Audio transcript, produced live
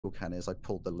can is I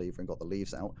pulled the lever and got the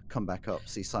leaves out, come back up,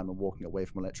 see Simon walking away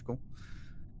from electrical.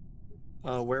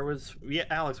 Where was... Yeah,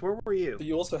 Alex, where were you? But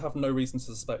you also have no reason to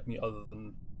suspect me other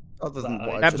than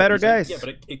what That I better, guys. Yeah,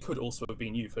 but it could also have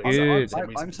been you for Dude.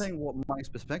 I'm saying what my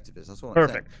perspective is. That's what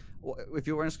Perfect. I'm saying. If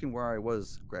you were asking where I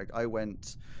was, Greg, I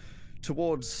went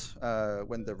towards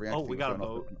when the reactor. Oh, we got a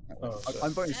vote.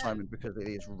 I'm voting Simon because it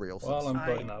is real. Well, I'm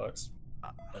voting Alex.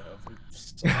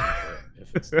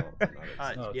 If it's not, then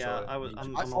Alex. Oh, yeah, sorry.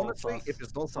 I'm honestly, all if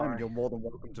it's not Simon, you're more than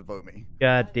welcome to vote me.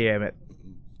 God damn it.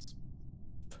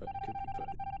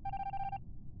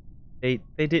 They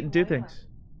didn't do things.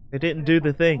 They didn't do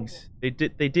the things. They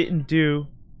didn't do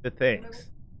the things.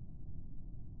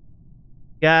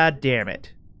 God damn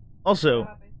it. Also,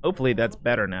 hopefully that's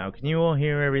better now. Can you all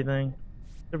hear everything?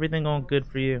 Is everything all good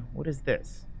for you? What is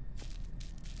this?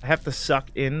 I have to suck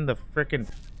in the frickin'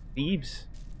 thieves?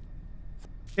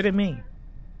 Kidding me?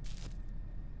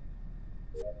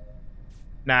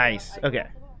 Nice. Okay.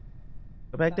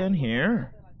 Go back down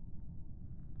here.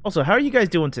 Also, how are you guys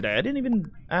doing today? I didn't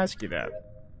even ask you that.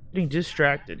 Getting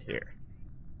distracted here.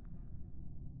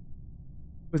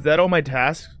 Was that all my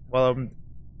tasks while I'm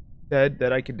dead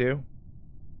that I could do?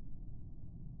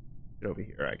 Get over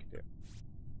here, I could do.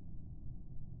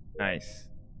 Nice.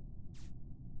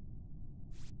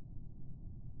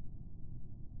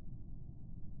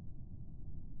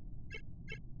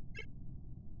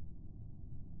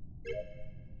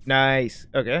 Nice.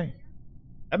 Okay.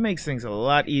 That makes things a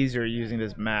lot easier using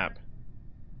this map.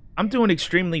 I'm doing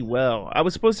extremely well. I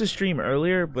was supposed to stream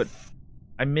earlier, but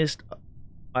I missed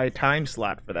my time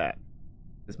slot for that.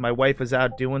 Because my wife was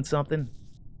out doing something,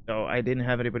 so I didn't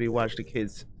have anybody watch the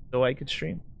kids so I could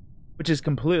stream. Which is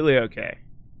completely okay.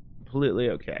 Completely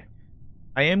okay.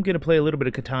 I am going to play a little bit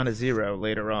of Katana Zero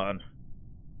later on.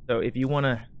 So if you want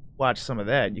to watch some of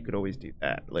that, you could always do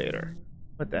that later.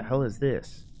 What the hell is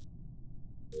this?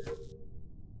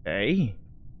 Okay.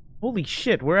 Holy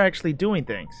shit, we're actually doing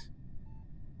things.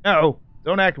 No,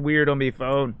 don't act weird on me,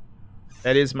 phone.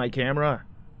 That is my camera.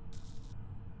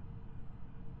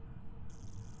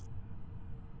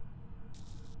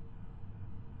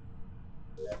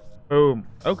 Boom.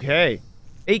 Okay.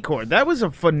 Acorn, that was a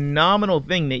phenomenal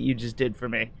thing that you just did for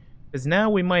me. Because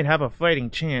now we might have a fighting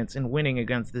chance in winning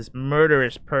against this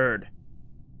murderous purd.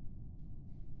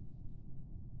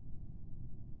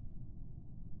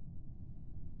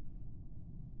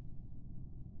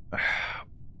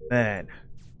 Man.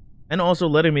 And also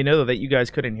letting me know that you guys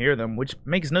couldn't hear them, which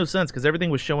makes no sense because everything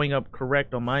was showing up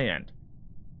correct on my end.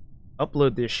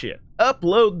 Upload this shit.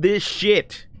 Upload this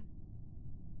shit!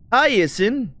 Hi,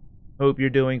 Isin. Hope you're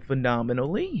doing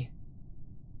phenomenally.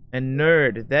 And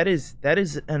Nerd, that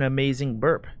is an amazing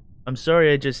burp. I'm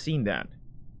sorry I just seen that.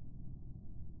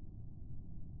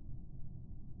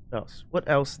 What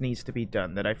else needs to be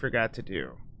done that I forgot to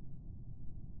do?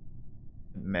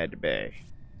 Medbay.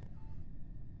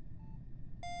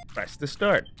 Press to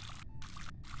start.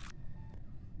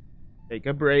 Take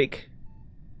a break.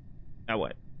 Now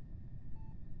what?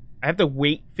 I have to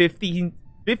wait 50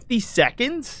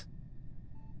 seconds?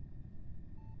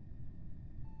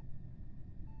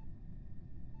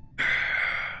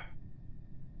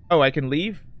 Oh, I can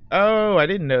leave? Oh, I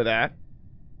didn't know that.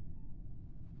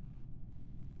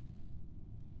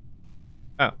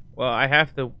 Oh, well, I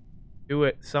have to do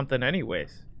it something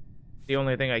anyways. The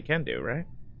only thing I can do, right?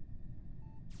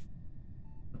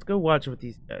 Let's go watch what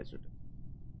these guys are doing.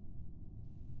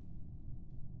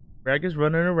 Greg is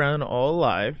running around all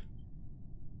alive.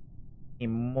 He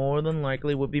more than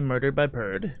likely would be murdered by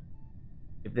Purd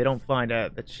if they don't find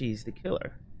out that she's the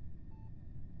killer.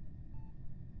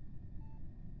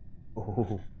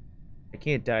 Oh, I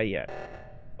can't die yet.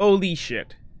 Holy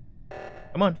shit.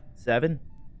 Come on. 7,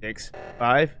 6,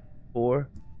 5, 4,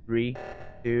 3,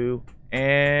 2,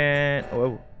 and...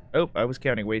 Oh, I was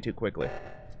counting way too quickly.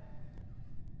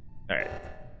 Alright.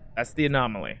 That's the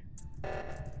anomaly.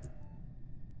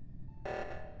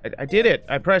 I did it!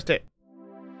 I pressed it!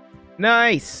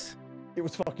 Nice! It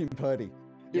was fucking Purdy.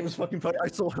 It was fucking Purdy. I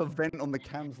saw her vent on the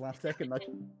cams last second. I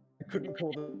couldn't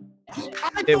call them.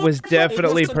 It was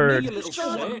definitely Purd.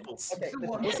 Okay,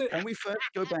 can we first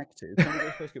go back to?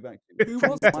 Who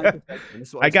was it?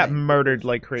 I got murdered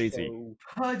like crazy.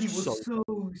 Purdy was so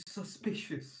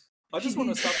suspicious. I just want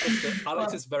to establish that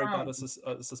Alex is very bad at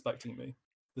suspecting me.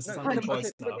 This is No, anti okay,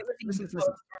 choice now. listen.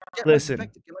 Get Listen, my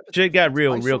perspective, get my shit got perspective.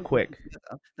 real I saw real you quick.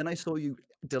 together, then I saw you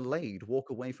delayed walk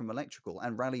away from electrical,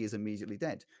 and Rally is immediately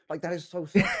dead. Like that is so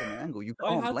sus from an angle. You I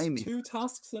can't had blame me. 2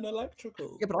 tasks in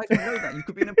electrical. Yeah, but I didn't know that. You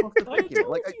could be an imposter I faking it.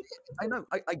 Like told I know,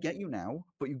 I get you now,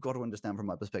 but you've got to understand from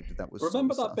my perspective that was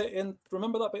Remember so that bit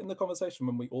in the conversation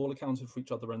when we all accounted for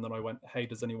each other, and then I went, "Hey,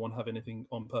 does anyone have anything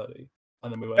on Purdy?"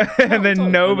 And then we went, And "No, then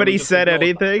don't," nobody we just said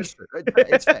ignored that. anything. It's true.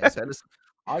 It's fair. It's fair. Listen,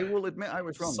 I will admit I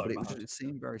was wrong, So but bad. it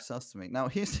seemed very sus to me. Now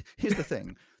here's the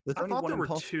thing. There's I only thought one there were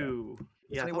imposter. 2. There's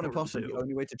Yeah, I only thought one there were imposter. and 2. The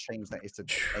only way to change that is to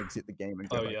exit the game and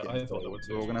go Oh, back yeah, in. I thought So there were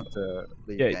 2 we're as gonna well. have to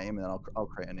leave Yeah. the game, and then I'll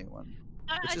create a new one.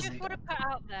 I Which just isn't want to put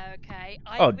out there, okay?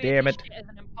 I Oh, really damn it. shit as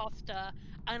an imposter,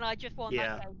 and I just won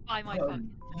Yeah. that game by my Oh, fucking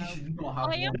you self. should not have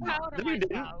I am won. proud of No, you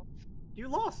didn't. myself. You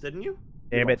lost, didn't you?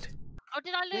 Damn it. Oh,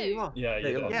 did I Yeah, you lose? lost. Yeah, Yeah, you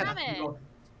you did. Yeah. Damn it!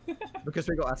 You Because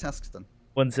we got our tasks done.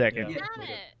 1 second. Yeah. Damn we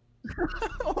did. it!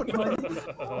 Oh no!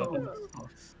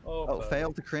 lost. Oh, Oh, Purdy.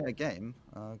 failed to create a game.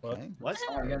 Okay. What?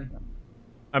 Start again.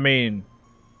 I mean,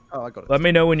 Oh, I got it. let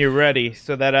me know when you're ready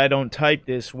so that I don't type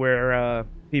this where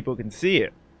people can see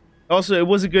it. Also, it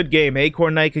was a good game.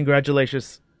 Acorn Knight,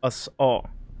 congratulations us all.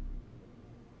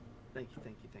 Thank you.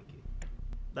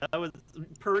 That was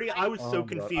Purdy. I was Oh, so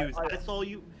God. confused.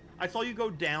 I saw you go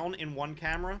down in one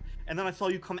camera, and then I saw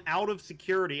you come out of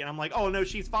security, and I'm like, oh no,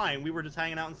 she's fine. We were just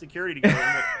hanging out in security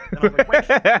together. And I was like, wait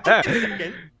a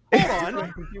second. Hold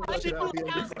on. I She just was walked down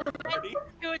out in security.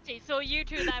 security, saw you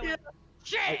two there with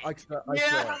shit! I swear.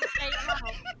 Yeah.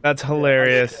 That's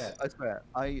hilarious. I swear.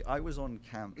 I was on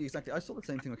cam. Exactly. I saw the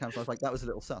same thing on cam. So I was like, that was a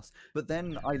little sus. But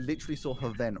then I literally saw her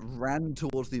then ran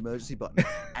towards the emergency button,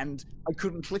 and I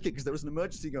couldn't click it because there was an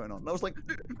emergency going on. And I was like,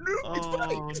 no, it's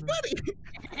funny. Oh, It's no.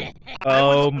 funny. Oh,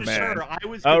 I wasn't man. Sure. I was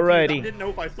confused. Alrighty. I didn't know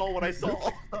if I saw what I saw.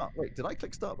 Start. Wait, did I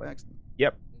click start by accident?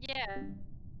 Yep. Yeah.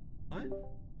 What?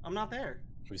 I'm not there.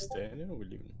 We staying in or we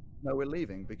leaving? No, we're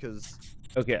leaving because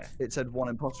Okay. it said 1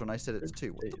 imposter and I said it's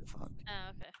 2. What the fuck? Oh,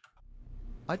 okay.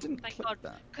 I didn't Thank click God.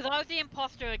 that. Because I was the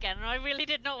imposter again, and I really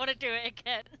did not want to do it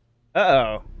again.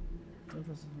 Uh-oh.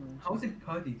 How is it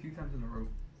Purdy 2 times in a row?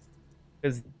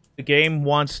 Because the game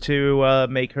wants to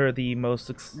make her the most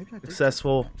Maybe I did click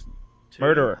successful that by accident. 2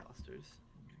 murderer. imposters.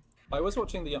 I was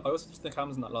watching the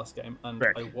cams in that last game, and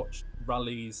Correct. I watched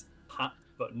Rally's hat,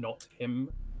 but not him,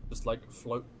 just like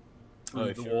float through Oh,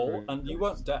 the sure, wall, sure. and you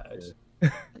weren't dead.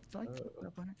 Did I click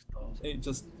that by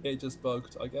accident? It just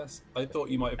bugged, I guess. I thought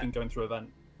you might have been going through a vent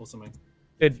or something.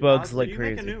 It bugs So like you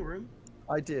make a crazy. new room?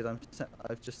 I did. I've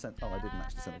just sent. Oh, I didn't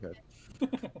actually send the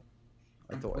code.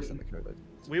 I thought I sent the code.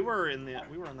 We were in the other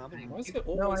Why one. is it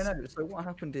No, always? I know. So what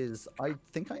happened is, I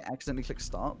think I accidentally clicked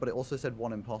start, but it also said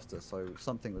 1 imposter, so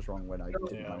something was wrong when I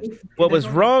didn't Yeah. manage to- What was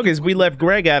wrong is we left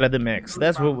Greg out of the mix.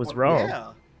 That's what was wrong.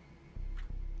 Yeah.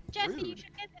 Jesse, you Rude.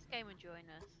 should get this game and join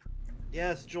us.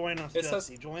 Yes, join us, It says-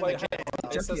 Jesse. Join wait, the hang game.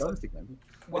 It Jesse says, owns the game.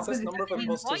 it says number of Why are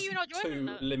imposters you not joining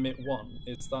to us? limit 1.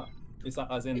 Is that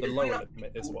as in the It's lower not-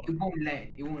 limit is 1?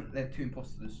 It won't let 2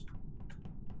 imposters.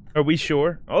 Are we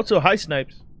sure? Also, hi,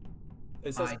 Snipes.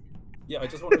 It says, Aye. yeah, I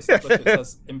just want to establish it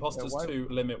says imposters why- 2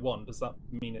 limit 1. Does that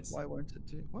mean it's? Why won't it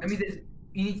do? What? I mean,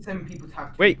 you need 7 people to have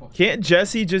 2 Wait, imposters. can't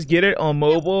Jesse just get it on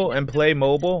mobile and play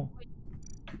mobile?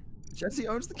 Jesse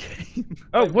owns the game.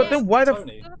 Oh, Wait, what the? where's Why the?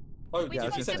 Tony? Oh, We Yeah, I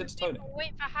just just sent said it to Tony.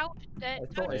 Wait for how to. I thought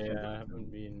I Tony- did. Yeah, I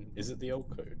haven't been. Is it the old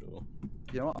code or?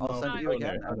 You know what? I'll Oh, send it you Oh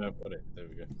again. no, no, got it. There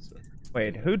we go. Sorry.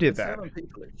 Wait, who did With that? 7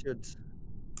 people, it should.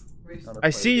 Where's- not I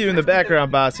have see played. you in the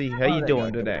background, Bossy. How Oh, you there you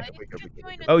doing go. today? We good, we good,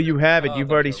 we good. Oh, you have it. Oh, You've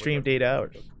there already we go, we're streamed good, 8 we're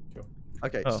hours. good, cool.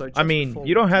 Okay, Oh, so I just mean, before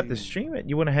you don't we have to do- stream it.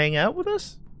 You want to hang out with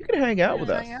us? You can hang out with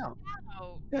us. Hang out.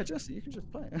 No, Yeah, Jesse, you can just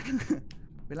play.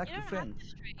 We like you your don't friend. have to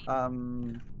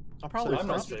stream. I'll probably I'm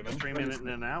not start streaming. streaming it in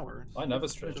an hour. I never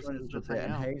stream. Just Yeah, hang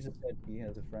and out. Hayes has said he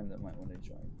has a friend that might want to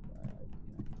join.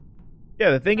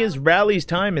 Yeah, the thing is, Rally's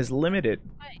time is limited.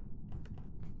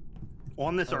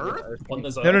 On this earth? On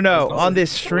this No, no, earth, no, there's on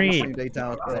this Stream stream. date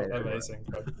out Oh, there. amazing.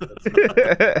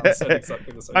 I said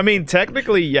exactly the same. I mean,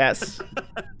 technically, yes.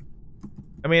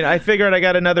 I mean, I figured I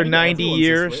got another I mean, 90 everyone's is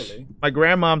years. really. My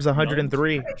grandmom's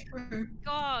 103.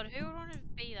 God, who would want to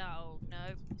be that old? No,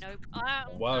 nope. I'm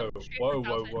Whoa, streaming whoa,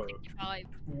 until whoa, whoa. 55.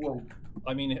 Whoa.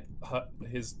 I mean,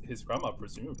 his grandma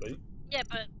presumably. Yeah,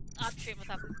 but I'm streaming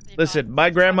until 55. Listen,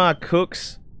 my grandma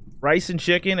cooks rice and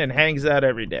chicken and hangs out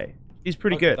every day. She's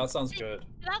pretty Okay, good. That sounds good.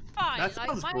 That's fine. That like,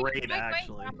 sounds my, great, my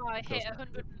actually. Grandma hit Does-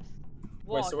 101.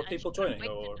 Wait, so are and people she couldn't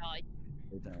joining, wait to or- die.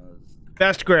 It does.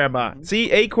 Best grandma.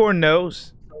 See, Acorn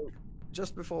knows. So,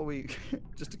 just before we,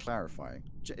 just to clarify,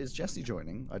 is Jesse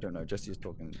joining? I don't know. Jesse is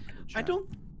talking. in the I chat. don't.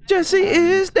 Jesse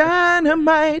is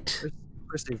dynamite.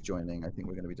 Chris is joining. I think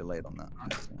we're going to be delayed on that.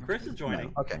 Chris is joining.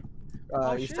 No, okay.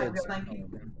 Oh, he shit. said Thank you.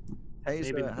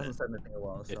 Hayes Maybe hasn't said anything in a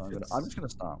while, so If I'm it's- just gonna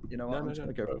start. You know what? No, I'm no, just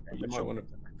no. gonna go for But you it. might want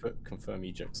to confirm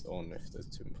ejects on if there's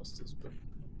 2 imposters. But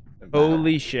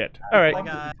Holy shit. Alright.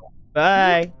 Bye, guys.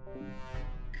 Bye.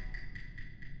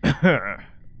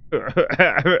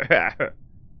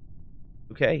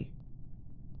 Okay.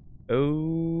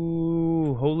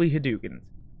 Oh, holy Hadoukens.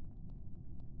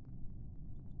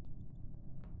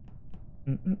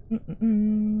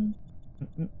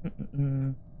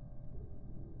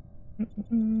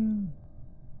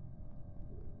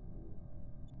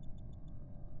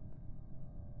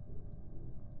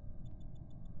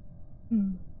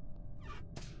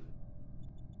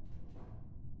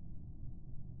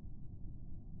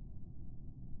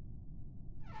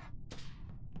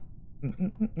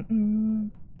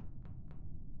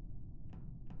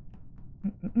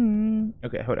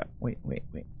 Okay, hold up. Wait.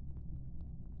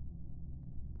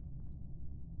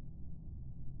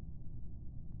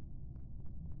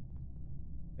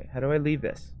 Okay, how do I leave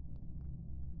this?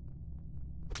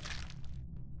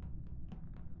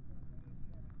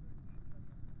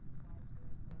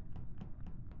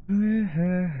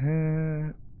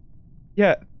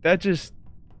 Yeah, that just...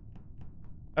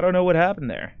 I don't know what happened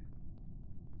there.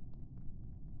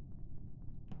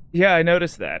 Yeah, I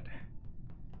noticed that.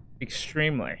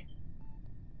 Extremely.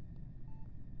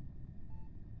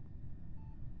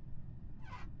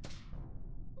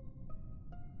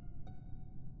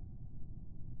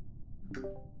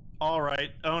 All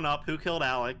right, own up. Who killed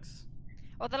Alex?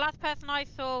 Well, the last person I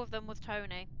saw of them was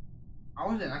Tony. I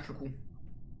was electrical.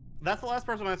 That's the last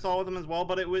person I saw with him as well,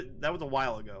 but that was a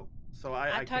while ago. So I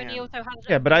And Tony can't. also has.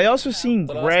 Yeah, but I also seen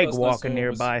The last Greg person I walking saw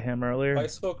nearby was- him earlier. I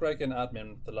saw Greg in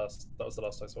admin. That was the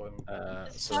last I saw him.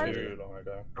 so Too long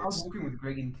ago. I was walking with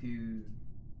Greg into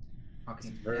it's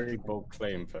fucking. a very electrical. bold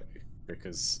claim, Petty,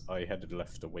 because I headed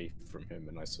left away from him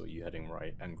and I saw you heading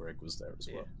right, and Greg was there as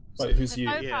well. Wait, who's So you?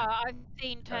 Yeah. far, I've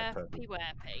seen Turf Purdy.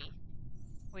 P,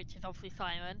 which is obviously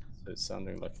Simon. So it's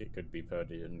sounding like it could be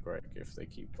Purdy and Greg if they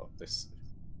keep up this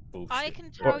bullshit. I can Or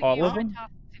tell all you of my them?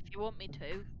 tasks if you want me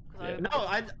to. 'Cause Yeah.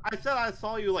 I- No, I said I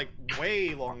saw you like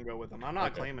way long ago with him. I'm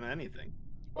not Okay. claiming anything.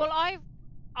 Well, I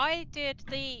did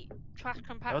the trash That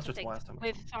was compactor just the thing last time I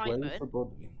with saw Where's Simon, the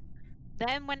body?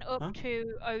 then went up Huh?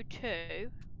 to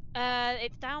O2.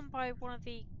 It's down by one of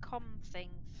the comms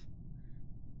things.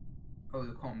 Oh,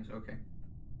 the comms. Okay.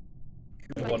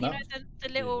 The Like, one you now? know the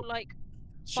little like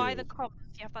by the Shield. comms.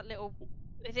 You have that little.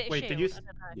 Is it a Wait, shield? did you I don't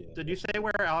know. Yeah. Did you say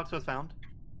where Alex was found?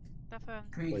 That's where I'm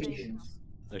Wait, Communications.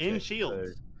 okay, In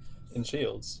Shields. so In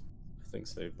Shields. I think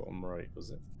so, bottom right, was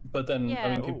it? But then, Yeah.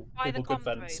 I mean, Oh. By the people could comms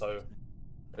vent, room. so...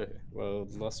 Okay, well,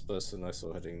 the last person I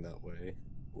saw heading that way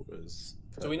was...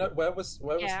 Do we know, where was...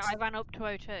 Yeah, I ran up to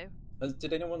O2.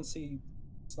 Did anyone see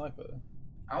Sniper?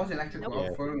 I was electrical. I Yeah,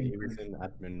 was following he was Greg. in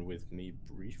admin with me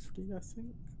briefly, I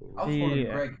think? Or- I was following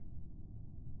Yeah. Greg.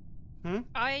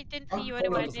 I didn't Oh, see you oh,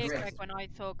 anywhere that was near Greg. Greg when I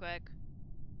saw Greg.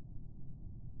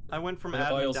 I went from Yeah,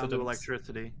 I admin also down to didn't-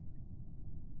 electricity.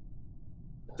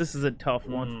 This is a tough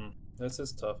one. This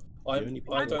is tough. I only don't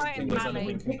people- think there's Rally.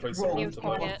 anything Pick conclusive wrong. He to was know.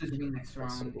 quiet. Imposters win next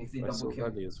round if they I saw double kill.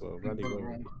 Rally as well. If they Rally vote won't.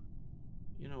 wrong.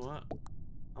 You know what?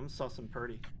 I'm sussing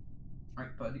Purdy.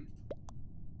 Right, buddy.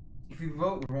 If you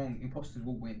vote wrong, imposters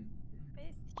will win.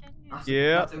 It's genuine.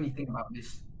 Yeah. That's the only thing about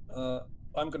this.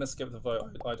 I'm going to skip the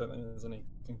vote. I don't think there's any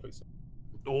conclusive.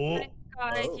 Oh,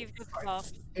 Guys, Oh. you've just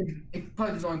lost. If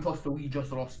Purdy's not imposter, we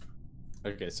just lost.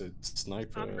 Okay, so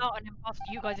Sniper, I'm not an imposter.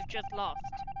 You guys have just lost.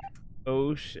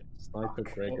 Oh shit. Sniper,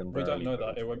 Greg, Well, and we don't Rally know that.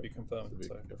 voted It won't for be confirmed. so be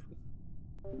So.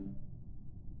 careful.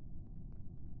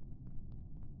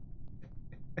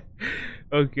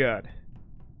 Oh god.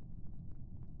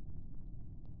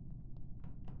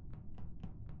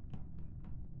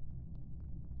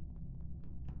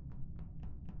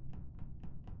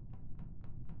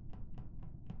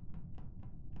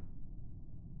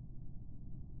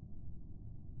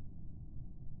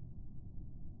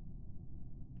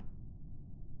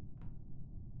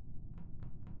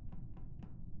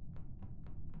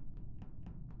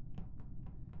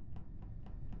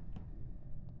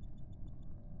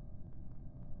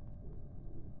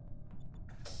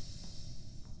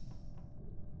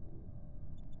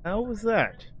 How was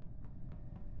that?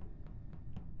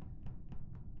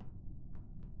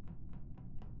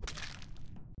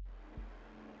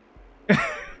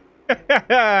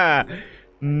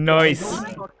 Nice.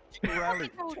 Rally.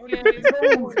 told Tony, you. it's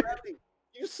always Rally.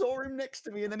 You saw him next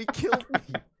to me and then he killed me.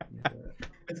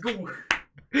 Let's go. Woo!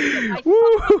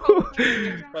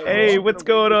 Wait, Hey, what? what's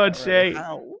going on, Shay?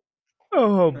 How?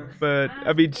 Oh, but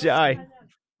I mean, Shy.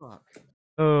 Fuck.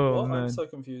 Oh What? man. I'm so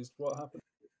confused. What happened?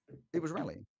 It was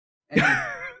Rally. Anyway,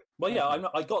 Well, yeah,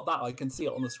 I got that. I can see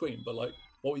it on the screen. But like,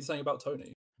 what were you saying about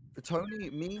Tony? Tony,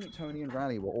 and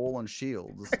Rally were all on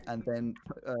shields, and then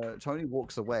Tony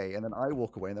walks away, and then I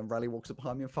walk away, and then Rally walks up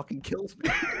behind me and fucking kills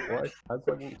me. Well, as I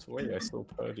walked away, I saw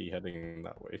Purdy heading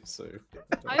that way, so...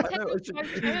 I I know, was it's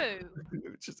heading too.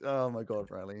 It's just, oh my god,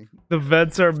 Rally. The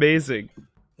vents are amazing.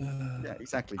 Yeah,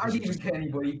 exactly. I didn't even kill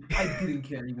anybody. I didn't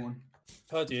kill anyone.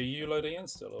 Purdy, are you loading in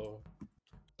still, or?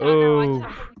 Oh, no, I Oh, just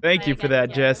happened to thank play you for again, that,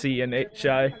 yeah. Jesse and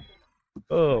Shy.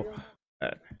 Oh,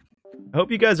 I hope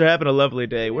you guys are having a lovely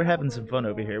day. We're having some fun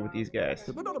over here with these guys.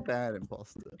 We're not a bad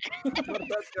imposter. Not a bad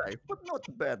guy, but not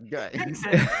a bad guy.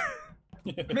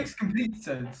 Makes complete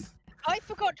sense. I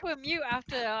forgot to unmute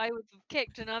after I was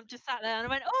kicked, and I've just sat there and I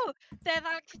went, "Oh, there's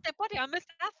actually their body. I must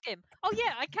ask him." Oh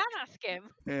yeah, I can ask him.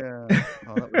 Yeah.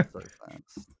 Oh, that was so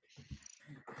fast.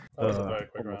 That was a Uh, very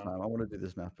quick One more round. time. I want to do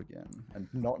this map again and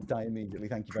not die immediately.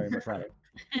 Thank you very much, Rally.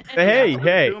 Hey, Two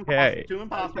hey, imposters- hey. Two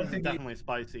imposters is definitely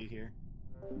spicy here.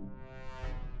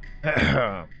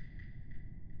 I'm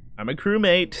a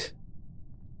crewmate.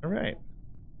 All right.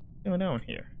 What's going on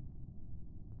here?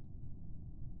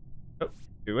 Oh,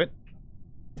 do it.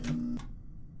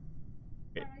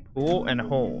 Okay, pull and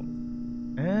hold.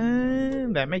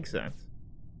 And that makes sense.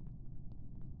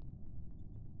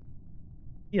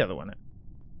 The other one.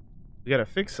 We gotta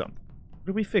fix something.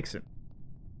 What are we fixing?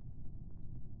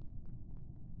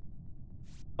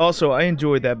 Also, I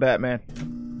enjoyed that Batman.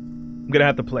 I'm gonna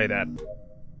have to play that.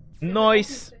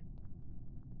 Nice.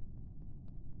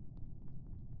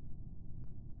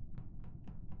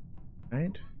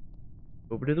 Right.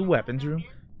 Over to the weapons room.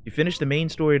 You finish the main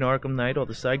story in Arkham Knight, all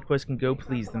the side quests can go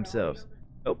please themselves.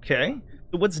 Okay.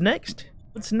 So what's next?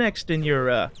 What's next in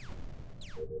your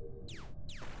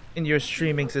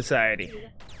streaming society?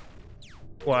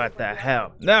 What the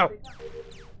hell? No!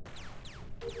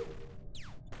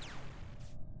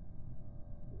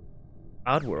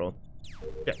 Oddworld.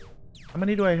 Okay. How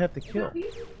many do I have to kill?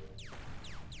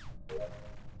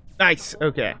 Nice.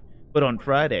 Okay. But on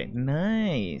Friday.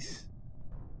 Nice.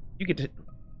 You get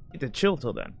to chill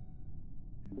till then.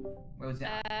 Where was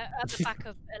that? At the back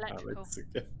of electrical. Alex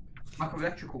again. Mark of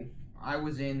Electrical. I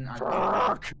was in.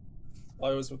 Fuck! I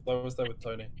was there with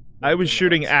Tony. I was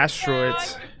shooting Yeah,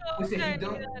 asteroids. I Listen, if you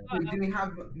was don't, going wait, do we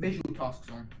have visual tasks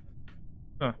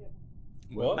on?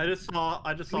 What? I just saw We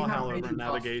have Hal over visual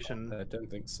navigation. I don't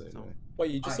think so, no.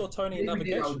 Wait, you just saw Tony in If we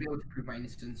did, I would navigation? be able to prove my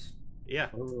innocence. Yeah.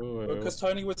 Oh, Because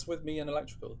Tony was with me in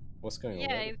electrical. what's going on? Yeah,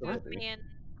 Where it the was with body? me and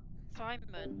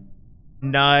Simon.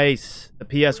 Nice. The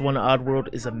PS1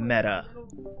 Oddworld is a meta.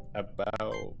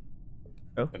 About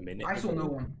Oh. a minute. I saw ago. no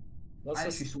one. That's I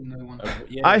just, actually saw no one.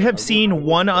 Yeah, I have was- seen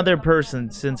one other person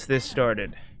since this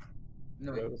started.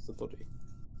 No, Where wait. was the body?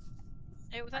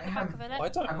 It was I at the back have- of I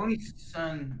electrical. don't. I've only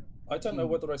seen. I don't know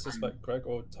whether I suspect Greg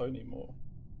or Tony more.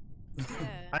 Yeah.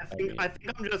 I think I'm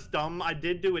just dumb. I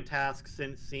did do a task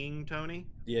since seeing Tony.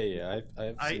 Yeah, I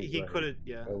have seen He Ray. could have.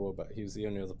 Yeah. Oh, well, but he was the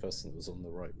only other person that was on the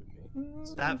right with me.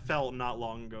 So, That felt not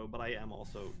long ago, but I am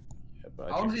also. yeah, but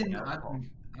I was didn't in. know.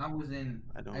 I was in.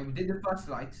 I don't. I did the first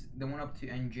light, then went up to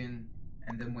engine,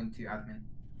 and then went to admin.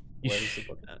 Where was the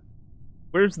body?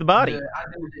 Where's the body? The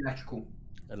admin was electrical.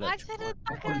 I said Electrical. it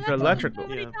back For at electrical. so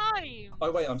many Yeah. times.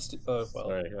 Oh wait, I'm still. Oh well.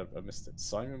 Sorry, I missed it.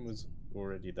 Simon was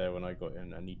already there when I got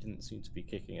in, and he didn't seem to be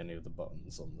kicking any of the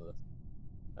buttons on the.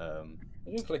 I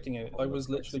wasn't clicking it. I was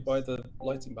literally by the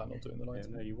lighting panel doing the Yeah,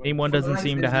 lighting. no, you weren't. Anyone For the doesn't lights,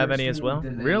 seem to there's have a any as small well?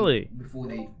 delay Really? Before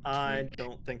they. I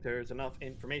don't think there's enough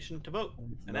information to vote.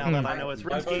 And now Hmm. that I know it's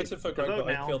I risky voted for to Greg, vote but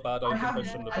I now. feel bad. I I think have, I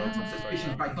shouldn't I have have voted for Greg.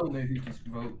 suspicions, but I don't know who to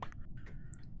vote.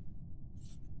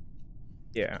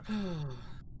 Yeah.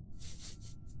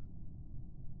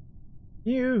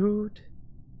 Mute.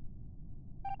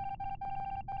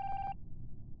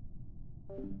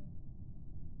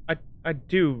 I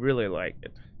do really like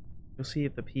it. You'll see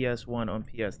if the PS1 on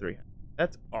PS3.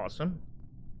 That's awesome.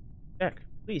 Check.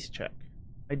 Please check.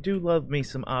 I do love me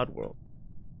some Oddworld.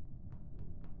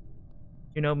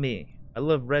 You know me. I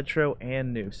love retro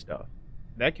and new stuff.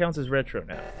 That counts as retro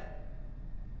now.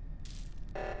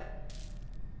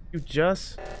 You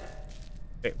just...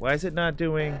 Wait, why is it not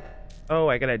doing... Oh,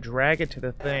 I gotta drag it to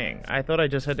the thing. I thought I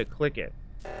just had to click it.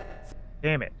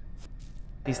 Damn it.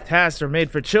 These tasks are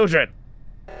made for children!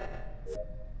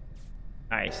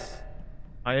 Nice.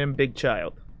 I am big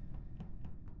child.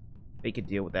 They could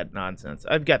deal with that nonsense.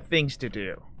 I've got things to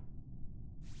do.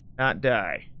 Not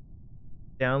die.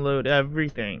 Download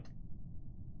everything.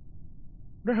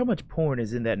 Wonder how much porn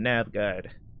is in that nav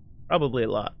guide. Probably a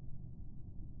lot.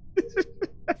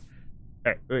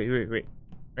 Alright, wait.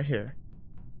 Right here.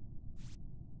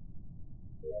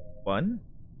 1.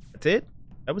 That's it?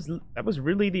 That was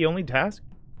really the only task?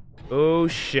 Oh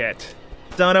shit.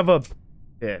 Son of a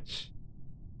bitch.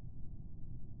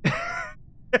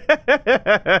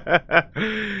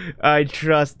 I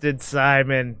trusted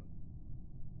Simon.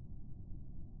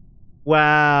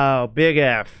 Wow, big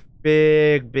F.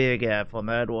 Big F on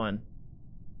that one.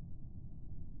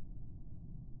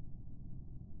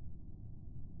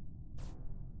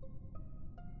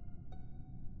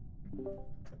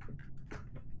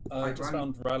 I just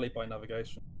found Rally by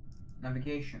navigation.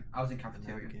 Navigation. I was in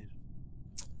cafeteria.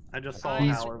 I just saw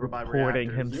He's Howard by reporting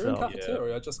reactors. You're in himself.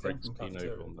 cafeteria. I just came Greg's from been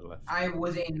cafeteria. over on the left. I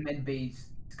was in med base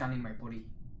scanning my body.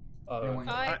 Oh, Then went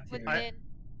to I was cafeteria. in.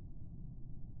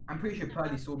 I'm pretty sure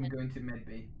Purdy saw me going to med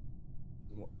bay.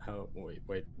 How? Wait.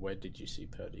 Where did you see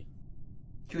Purdy?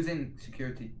 She was in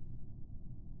security.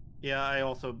 Yeah, I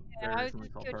also Yeah, very I was recently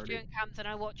in saw security Purdy. doing cams, and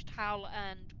I watched Hal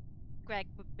and Greg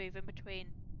move in between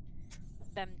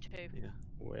them two.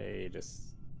 Wait,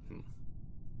 this.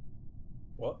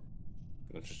 what?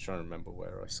 I'm just trying to remember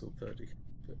where I saw Purdy.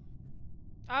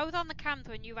 I was on the cams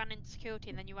when you ran into security,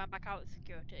 and then you ran back out of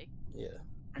security. Yeah.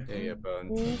 Okay. Yeah,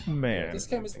 Burnt. Oh, man. This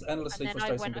game is endlessly And then I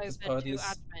frustrating went because over Purdy to is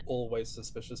admin. always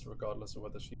suspicious regardless of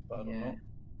whether she's bad or Yeah. not.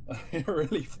 It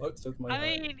really fucks with my I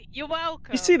head. mean, you're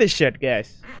welcome. You see this shit,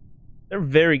 guys. They're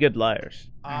very good liars.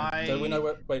 So we know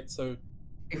where. Wait, so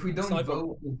If we don't Sniper.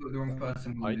 vote, we'll vote the wrong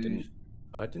person. We'll I lose.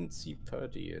 didn't see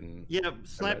Purdy in. Yeah,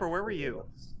 Sniper, where were you?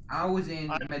 I was in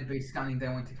I- med base scanning,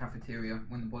 then went to cafeteria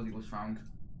when the body was found.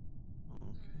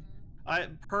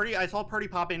 I saw Purdy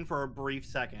pop in for a brief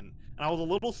second, and I was a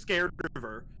little scared of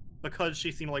her because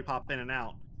she seemed to like pop in and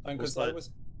out. and because But I was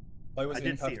I in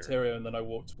did see her. cafeteria and then I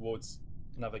walked towards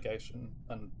navigation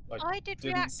and I did didn't see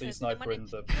reactors, and then Sniper went in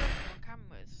into the. security on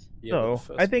cameras. Yeah, but No,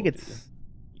 the I first think body- it's.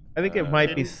 I think it might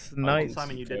be didn't- Snipes.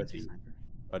 Simon, you didn't see Purdy. Sniper.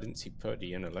 I didn't see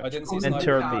Purdy in electrical. I didn't see And Sniper in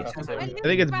Turkey. the I cafeteria. I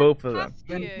think it's both of them.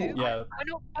 You, Yeah, I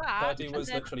looked back, Purdy and was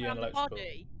then literally in found the electrical.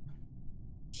 body.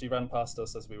 she ran past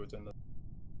us as we were doing the.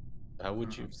 How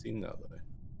would you have seen that though?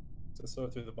 So I saw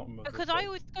it through the bottom of the. Because I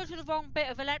always go to the wrong bit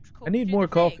of electrical. I to need do more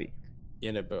the thing. coffee.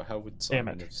 Yeah, no, but how would Damn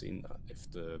Simon it. have seen that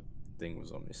if the thing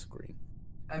was on his screen?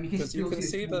 You can Because you still can see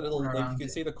see a the small little, corner you around can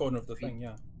it. see the corner of the thing.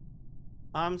 Yeah.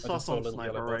 I'm just sus saw a on little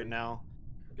Sniper yellow right body. now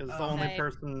because the only Okay.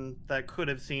 person that could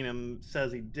have seen him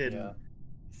says he didn't. Yeah.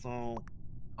 So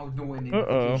I was nowhere near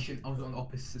Uh-oh. navigation. I was on the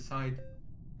opposite side.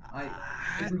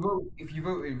 If you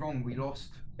voted wrong, we lost.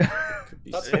 Could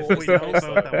be That's if always we the don't case,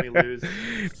 vote, though. then we lose.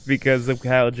 Because of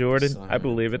Kyle Jordan. I Simon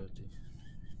believe it.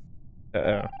 Purdy.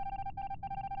 Uh-oh.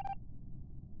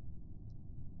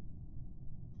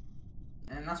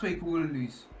 And that's why you will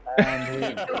lose.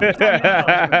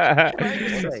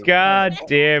 God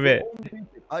damn it.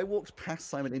 I walked past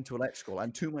Simon into electrical,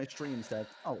 and to my stream said,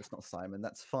 "Oh, it's not Simon.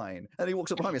 That's fine." And he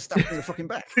walks up behind me, and stabs me in the fucking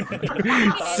back.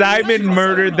 Simon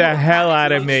murdered the hell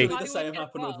out of me. Literally the same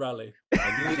happened with Rally.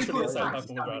 Literally the same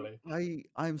happened with Rally.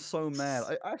 I'm so mad.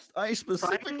 I Simon,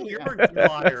 specifically. you're a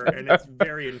liar, and it's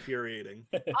very infuriating.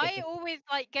 I always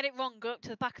like get it wrong, go up to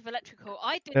the back of electrical.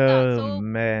 I did that. Oh So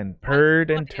man,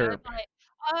 Purd and I was Terp. like,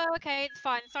 oh, okay, it's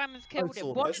fine. Simon's killed him.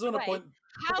 saw Walked I just want to away. point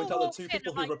Hal out the walks two in,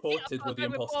 people I'm who like, reported "Shit, were I've the got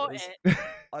to report imposters. it."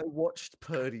 I watched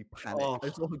Purdy panic. Oh. I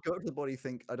saw her go to the body,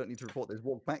 think I don't need to report this.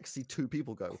 Walk back, see two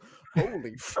people go,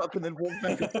 "Holy fuck!" and then walk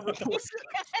back and report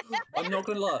it. I'm not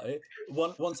gonna lie.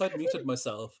 Once I'd muted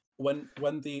myself, when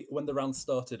the round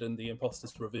started and the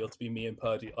imposters revealed to be me and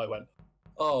Purdy, I went,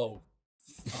 "Oh,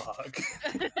 fuck."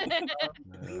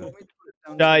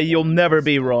 You'll never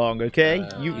be wrong, okay?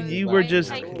 You were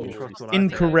just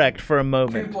incorrect for a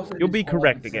moment. You'll be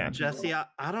correct again. Jesse,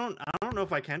 I don't know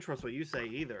if I can trust what you say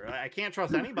either. I can't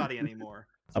trust anybody anymore.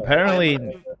 Apparently,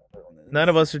 I've- none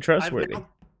of us are I've trurstworthy.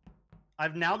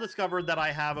 I've now discovered that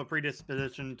I have a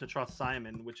predisposition to trust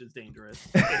Simon, which is dangerous.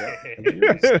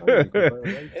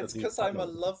 It's because I'm a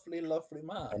lovely, lovely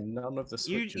man. And none of the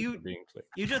switches you- are being clicked.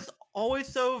 You just always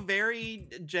so very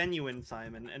genuine,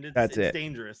 Simon, and That's it's it.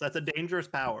 dangerous. That's a dangerous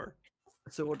power.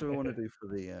 So what do we want to do for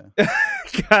the?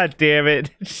 God damn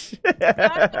it.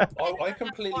 Oh, I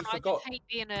completely I forgot. just hate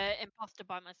being an imposter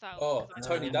by myself. Oh, 'cause I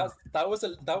Tony, don't- that was a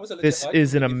legit, This I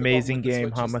is an completely forgot amazing with the game,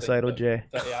 switches thing Homicidal that- J.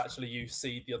 That it actually you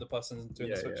see the other person doing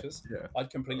the switches. Yeah.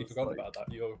 I'd completely I was forgotten like, about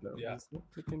that. You're, No, yeah. he's not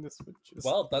clicking the switches.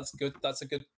 Well, that's good. That's a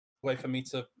good way for me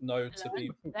to know to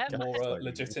be Them. more Slightly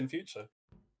legit weird. in future.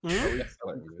 Hmm?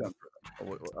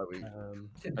 Are we? To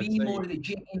I'd be say- more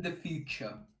legit in the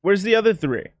future. Where's the other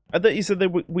three? I thought you said that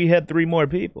we had three more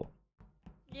people.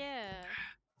 Yeah.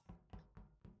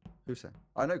 Who said?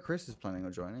 I know Chris is planning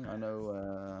on joining. I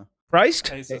know. Christ?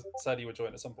 Hayes said he would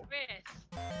join at some point. Chris.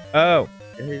 Oh.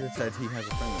 He said he has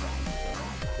a friend of mine.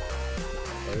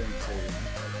 So I didn't say.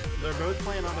 They're both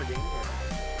playing other games.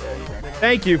 Yeah, exactly.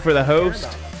 Thank you for the host.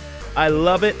 I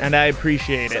love it and I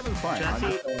appreciate it. Seven's fine. I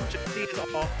Jesse, just, Jesse is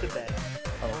off to bed.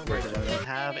 oh, great.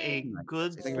 Have a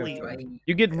good Thank you very sleep. much.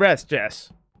 You get rest,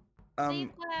 Jess.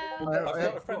 Sleep well.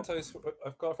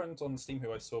 I've got a friend on Steam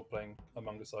who I saw playing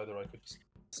Among Us. Either I could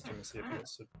just him and see if he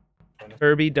wants to. Join us.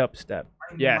 Kirby Dubstep.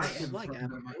 Yes.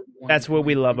 That's what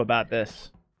we love about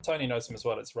this. Tony knows him as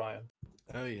well. It's Ryan.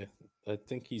 Oh yeah, I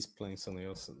think he's playing something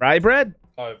else. Right, Bread?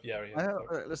 Oh yeah, yeah. I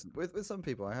have, listen, with some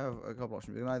people, I have a couple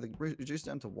options. We can either reduce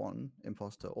down to one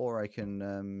imposter, or I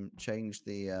can change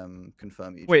the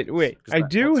confirm agents, Wait. 'cause I that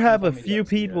do helps have a confirm few agents,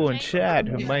 people in yeah. chat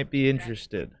who might be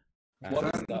interested.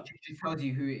 What is that? It tells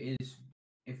you who it is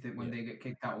if when they get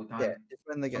kicked out or die. Yeah, it's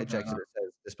when they get Something like ejected, it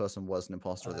says this person was an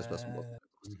imposter or this person wasn't.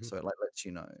 Mhm. So it like lets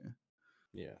you know.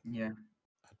 Yeah, Yeah.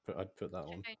 I'd put that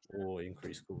on or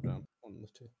increase cooldown on the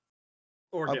two.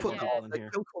 Or I get put one Yeah. call in the here.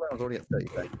 kill cooldown was already at 30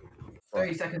 seconds.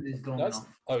 30 seconds is long That's enough.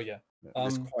 oh yeah.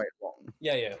 It's quite long.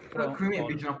 Yeah. Put on- Crewmate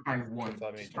on vision up by 1.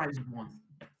 confirm agents. By 1.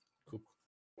 Cool.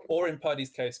 Or in Purdy's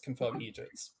case, confirm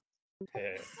Egypts. Yeah.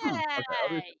 Yay.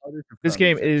 I'll do This confirm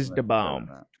game ejects is and the then confirm bomb.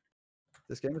 that.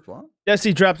 This game is what?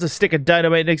 Jesse drops a stick of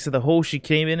dynamite next to the hole she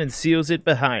came in and seals it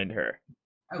behind her.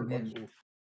 Oh, then.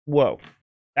 Whoa.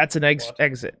 That's an What?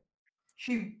 exit.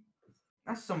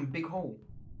 That's some big hole.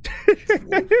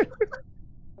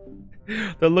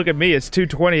 Don't look at me, it's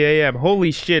 2:20 a.m.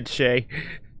 Holy shit, Shay.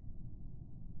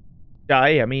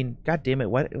 I mean, god damn it,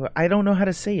 what? I don't know how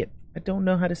to say it. I don't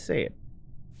know how to say it.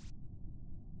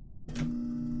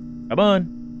 Come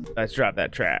on. Let's drop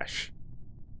that trash.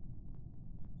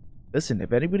 Listen,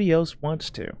 if anybody else wants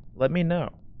to, let me know.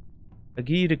 I'll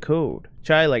give you the code.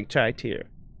 Chai like chai tier.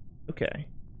 Okay.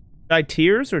 Chai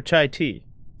tears or chai tea?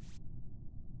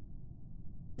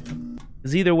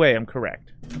 Because either way, I'm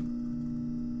correct.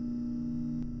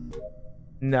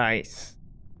 Nice.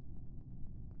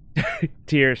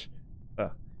 Tears.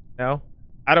 No?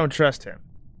 I don't trust him.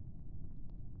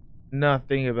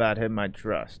 Nothing about him I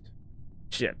trust.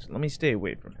 Shit, let me stay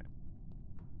away from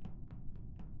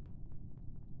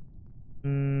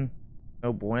him.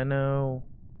 No bueno.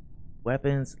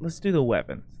 Weapons. Let's do the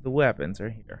weapons. The weapons are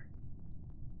here.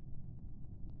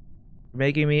 You're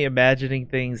making me imagining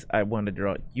things I want to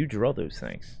draw. You draw those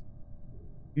things.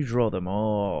 You draw them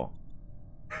all.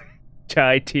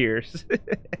 Chai tears.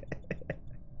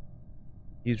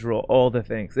 You draw all the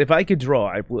things. If I could draw,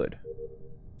 I would.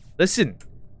 Listen.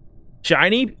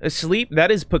 Shiny asleep?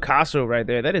 That is Picasso right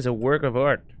there. That is a work of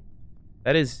art.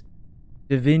 That is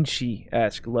Da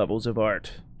Vinci-esque levels of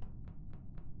art.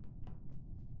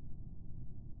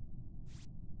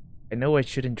 I know I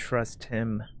shouldn't trust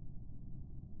him.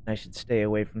 I should stay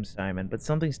away from Simon, but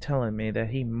something's telling me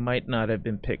that he might not have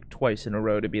been picked twice in a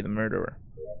row to be the murderer.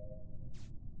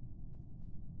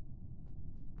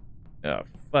 Oh,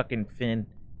 fucking Finn.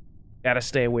 Gotta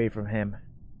stay away from him.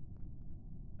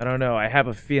 I don't know, I have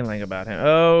a feeling about him.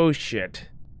 Oh, shit.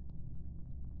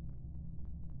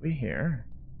 We here.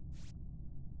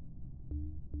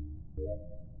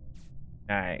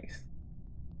 Nice.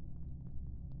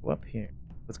 Go up here.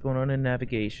 What's going on in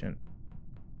navigation?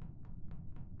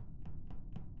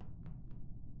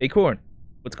 Hey, Corn.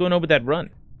 What's going on with that run?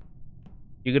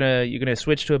 You gonna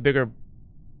switch to a bigger...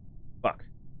 Fuck.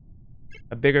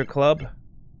 A bigger club?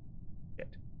 Shit.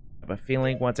 I have a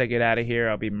feeling once I get out of here,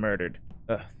 I'll be murdered.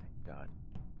 Ugh, thank God.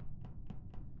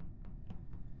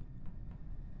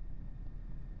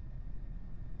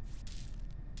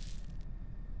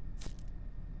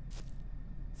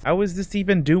 How is this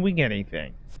even doing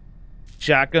anything?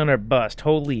 Shotgun or bust.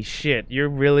 Holy shit. You're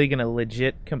really gonna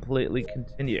legit completely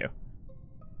continue.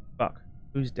 Fuck.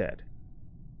 Who's dead?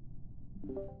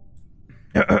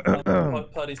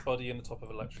 Purdy's body in the top of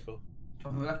electrical.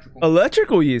 Top of electrical.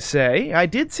 Electrical, you say? I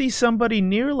did see somebody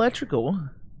near electrical.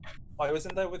 I was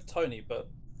in there with Tony, but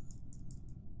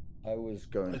I was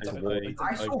going I to don't- work.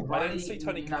 I saw I Riley didn't see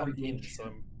Tony in come in,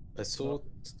 navigation. so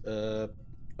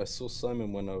I saw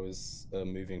Simon when I was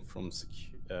moving from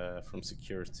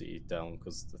security down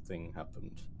because the thing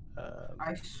happened.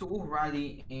 I saw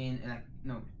Riley in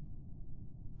no.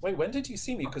 wait, when did you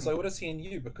see me? Because I would have seen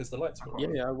you because the lights were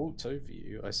on. Yeah, I walked over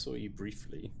you. I saw you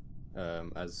briefly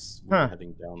as we were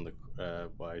heading down the.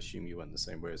 Well, I assume you went the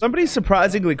same way as. Somebody's me.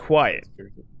 surprisingly quiet.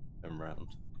 And round.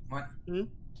 What?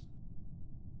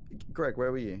 Greg,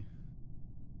 where were you?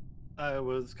 I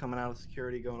was coming out of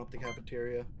security, going up the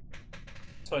cafeteria.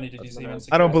 Tony, did you see me? in I don't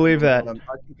security? believe that. I can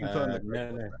confirm that.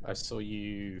 No. I saw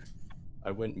you.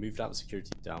 I moved out of security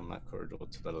down that corridor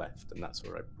to the left, and that's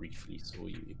where I briefly saw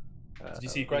you. Did you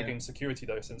see Greg in security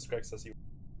though? Since Greg says he.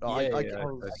 Oh, I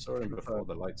can saw him before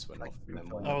the lights went off. And then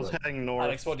when I was heading north.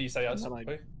 Alex, what do you say? and then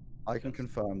I I can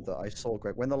confirm that I saw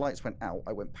Greg. When the lights went out,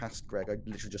 I went past Greg. I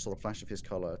literally just saw the flash of his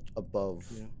color above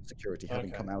Yeah. security, having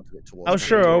Okay. come out of it towards. How me.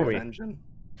 sure are we? Engine.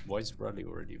 Why is Rally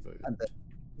already voted? And then,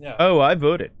 Yeah. Oh, I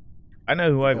voted. I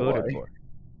know who I Oh, voted why? for.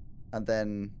 and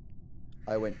then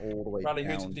I went all the way Rally, who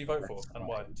down. did you vote for and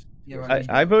why? Yeah, I, right.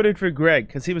 I voted for Greg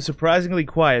because he was surprisingly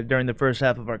quiet during the first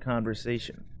half of our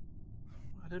conversation.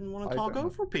 I didn't want I to talk don't-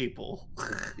 over people.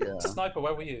 Yeah. Sniper,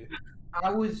 where were you?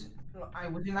 I was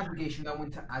in navigation. I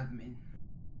went to admin,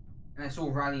 and I saw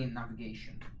Rally in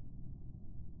navigation.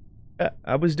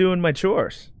 I was doing my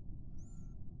chores.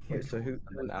 Wait, so who?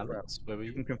 And then Alex, where were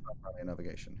You can you? confirm rally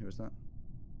navigation. Who was that?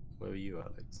 Where were you,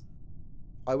 Alex?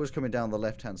 I was coming down the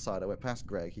left-hand side. I went past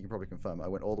Greg. He can probably confirm. I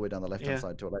went all the way down the left-hand Yeah.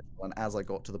 side to electrical, and as I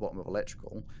got to the bottom of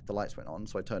electrical, the lights went on.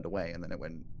 So I turned away, and then it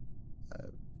went.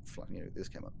 This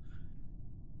came up.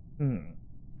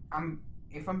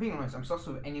 If I'm being honest, I'm sus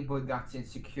of anybody that's in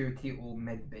security or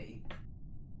med bay,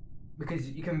 because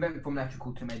you can vent from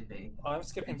electrical to med bay. I'm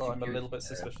skipping, but I'm a little bit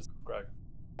suspicious of Greg.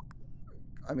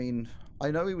 I mean,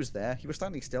 I know he was there. He was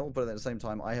standing still, but at the same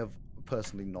time, I have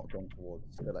personally not gone towards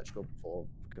electrical before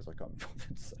because I can't be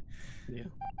bothered. So. Yeah.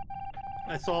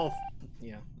 I saw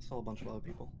a bunch of other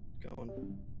people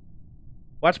going.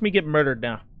 Watch me get murdered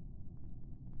now.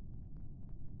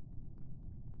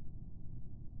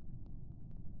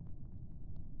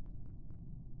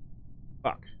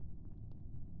 Fuck.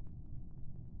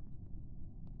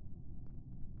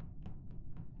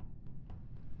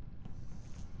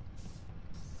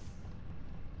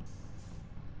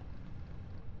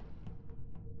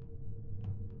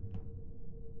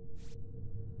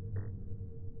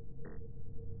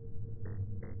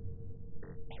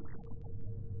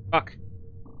 Fuck.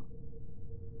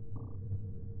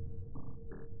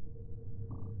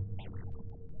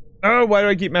 Oh, why do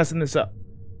I keep messing this up?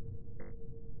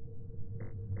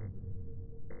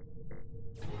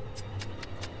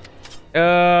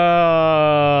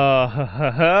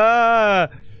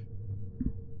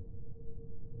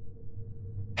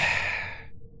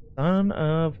 Son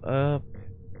of a...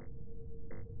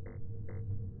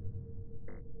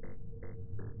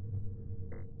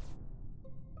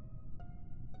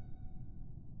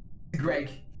 Greg.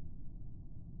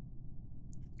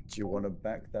 Do you want to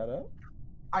back that up?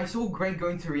 I saw Greg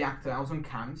going to reactor. I was on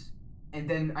cams, and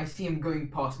then I see him going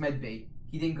past medbay.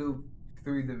 He didn't go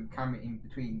through the camera in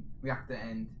between reactor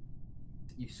and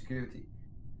security.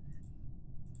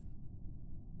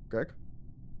 Greg?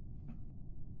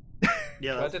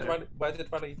 Yeah, Where that's did fair. Rally? Where did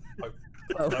Rally? Oh,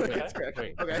 Oh, okay. it's Greg.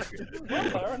 Wait. Okay. Well,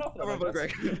 fair enough. then, I Remember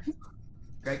guess. Greg.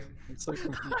 Greg. I'm so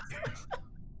confused.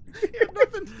 Yeah,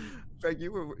 nothing. Greg,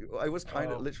 you were. I was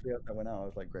kind of Oh. literally as I went out. I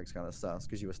was like, Greg's kind of sus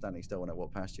because you were standing still when I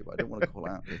walked past you, but I didn't want to call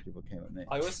out because people came at me.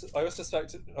 I was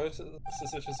suspicious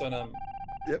when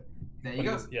There you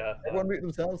go. yeah. Everyone mute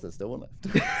themselves. There's still one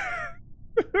left.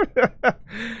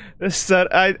 This son,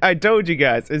 I told you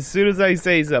guys, as soon as I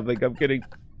say something, I'm gonna...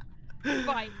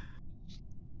 Right.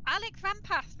 Alex ran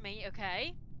past me,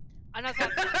 okay? And I was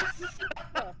like,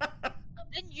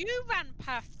 then you ran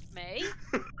past me.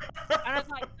 And I was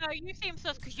like, no, you seem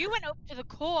sus because you went up to the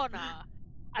corner.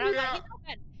 And I was like,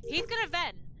 he's gonna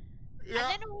vent. He's gonna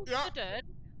vent. And then all of a sudden,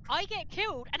 I get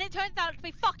killed, and it turns out to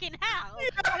be fucking hell. And,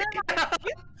 I'm like,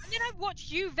 and then I watch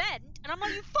you vent, and I'm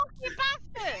like, you fucking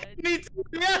bastard! Me too.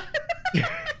 Yeah.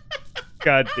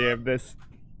 God damn this.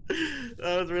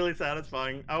 That was really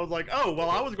satisfying. I was like, oh, well,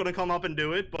 I was going to come up and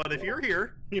do it, but if you're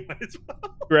here, you might as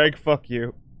well. Greg, fuck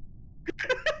you.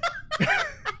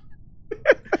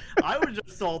 I was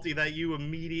just salty that you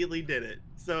immediately did it.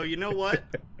 So, you know what?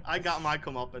 I got my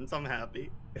comeuppance. I'm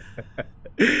happy.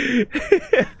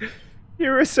 You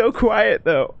were so quiet,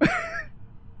 though.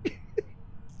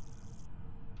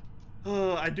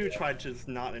 Oh, I do try to just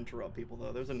not interrupt people,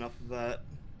 though. There's enough of that.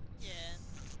 Yeah.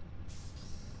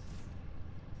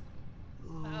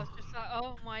 I was just like,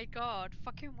 oh my god,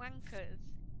 fucking wankers.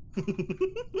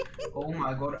 Oh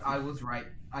my god, I was right.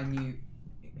 I knew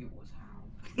it was how.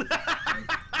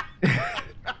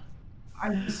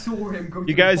 I saw him go. You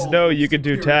to the guys vault know with you can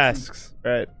do security. tasks,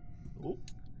 right?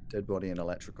 Dead body in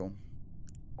electrical.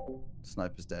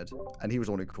 Sniper's dead, and he was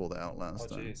the one who called it out Oh last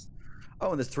time. jeez. Oh,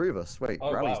 and there's 3 of us. Wait,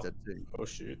 Oh, Rally's wow. dead too. Oh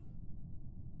shoot.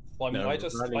 Well, I mean, No, I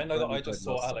Rally- know that Rally I just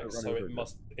voted saw last Alex, time. so Rally it voted.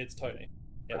 must. It's Tony.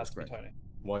 It has to be That's Tony.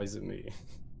 Why is it me?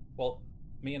 Well,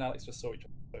 me and Alex just saw each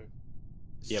other. So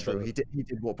It's Yeah, true. but- He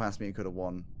did walk past me and could have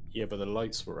won. Yeah, but the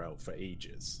lights were out for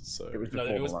ages, so It was no,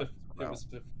 before it was. the lights were It out. was.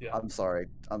 Yeah. I'm sorry.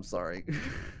 I'm sorry.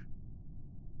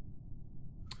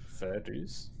 fair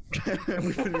dues.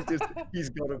 He's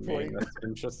got a I mean, point. that's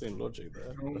interesting logic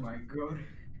there. Oh my god.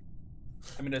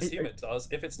 I mean, assume it does.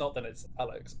 If it's not, then it's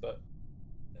Alex. But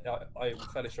I'm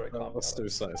fairly sure it can't be That's still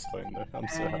Alex. satisfying though. I'm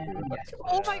so happy with that Yes. kill.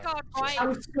 Oh my god, right. I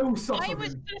was so soft I of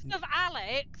was him. just of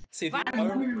Alex. See, the Ran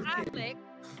only- into Alex,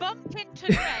 bumped into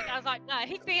Greg. I was like, no,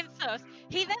 he's being sus.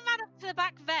 He then ran up to the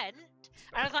back vent,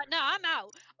 and I was like, no, I'm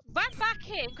out. Ran back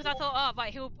in because I thought, oh,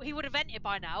 right, he would have vented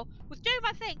by now. Was doing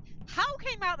my thing. Hal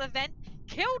came out the vent,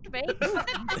 killed me. I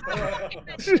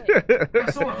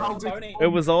saw how good Tony- It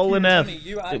was all in F. Tony,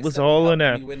 you It was accidentally all in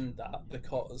helped F. me win that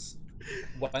because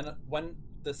when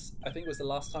this, I think it was the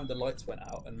last time the lights went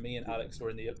out and me and Alex were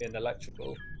in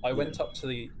electrical. I went up to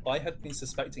the. I had been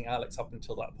suspecting Alex up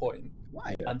until that point,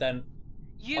 Why? and then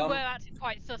You were actually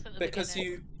quite sus at the because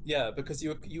beginning. because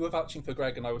you were vouching for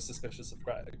Greg and I was suspicious of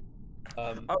Greg.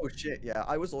 Oh shit! Yeah,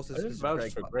 I was also I didn't suspicious of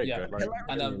vouch for but- Greg. Yeah. Like,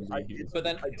 And, I did- but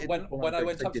then I did when not when I Greg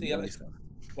went to up to give the me elect- stuff.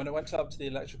 when I went up to the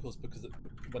electricals because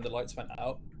when the lights went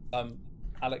out,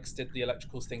 Alex did the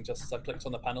electricals thing just as I clicked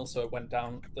on the panel, so it went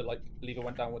down. The lever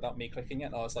went down without me clicking it,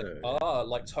 and I was like,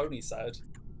 like Tony said,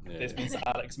 this means that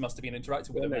Alex must have been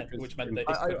interacting with him, which meant that it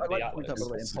I couldn't be like to point out, by Alex. the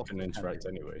way, Imposters can interact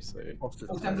anyway, so Imposters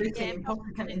Oh, as Sam, well. they say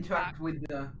imposter can interact with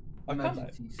the I can't, though.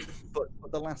 emergencies.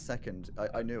 But the last second,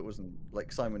 I knew it wasn't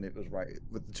like Simon. It was right.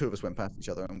 With the two of us went past each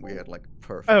other, and we had like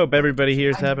perfect. I hope everybody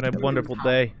here is I having a knew it wonderful was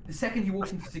day. The second he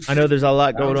walked into I know there's a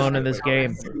lot I going was on in like, this "Wow,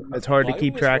 game. that's- It's hard to I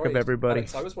keep was track of worried, everybody.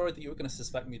 Alex, I was worried that you were going to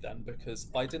suspect me then because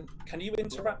I didn't. Can you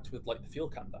interact with like the fuel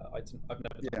can there? I've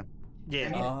never. Yeah.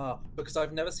 Yeah. Ah, because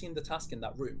I've never seen the task in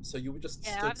that room. So you were just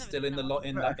Yeah, stood I've never still in seen the that lot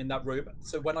one. in that room.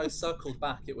 So when I circled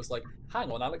back, it was like,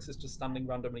 hang on, Alex is just standing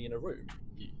randomly in a room.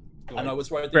 And I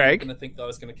was worried that Greg? you were going to think that I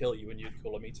was going to kill you and you'd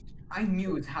call a meeting. I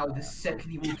knew it how the second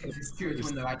he walked into security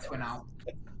when the lights went out.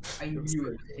 I knew it was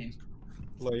him.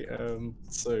 like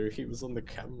so he was on the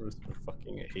cameras for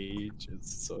fucking ages,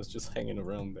 so I was just hanging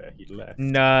around there. He left.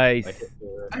 Nice. I hit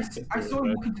the, I saw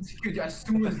him walk into security as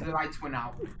soon as the lights went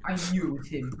out. I knew it was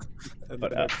him. and But,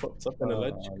 then I popped up in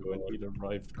electrical and he'd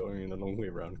arrived going the long way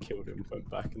around, killed him, went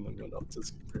back and then went up to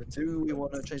security. Do we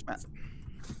want to change map?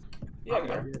 Yeah,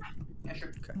 Okay. Yeah, sure.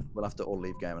 Okay, we'll have to all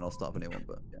leave game and I'll start up a new one.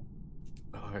 But yeah.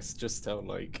 Oh, it's just how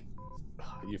like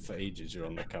you for ages you're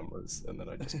on the cameras and then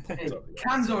I just popped Hey, up.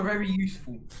 cams are very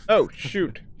useful. Oh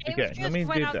shoot. It Okay, was let just me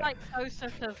when do I was that. like so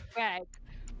sus of Greg,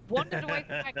 wandered away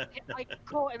from Greg, I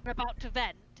caught him about to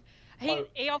vent. Oh.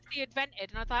 He obviously had vented,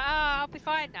 and I was like, I'll be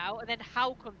fine now. And then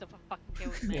Hal comes up and fucking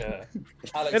kills me. Yeah.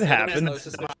 Alex, It the happens. thing that was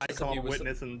suspicious I of call you was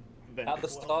witness and at the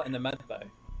start in the med bay,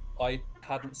 I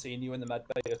hadn't seen you in the med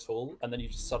bay at all, and then you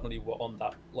just suddenly were on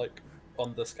that, like,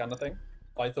 on the scanner thing.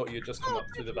 I thought you'd just come up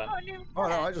through the vent. Oh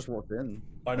no, I just walked in.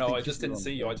 I know, think I you just were didn't on see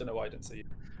the you. I phone. don't know why I didn't see you.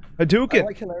 I Hadouken.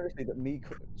 like hilariously that me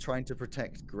trying to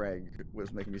protect Greg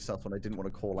was making me sus when I didn't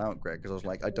want to call out Greg because I was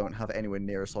like, I don't have anywhere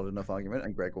near a solid enough argument,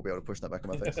 and Greg will be able to push that back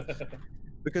in my face.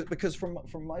 Because from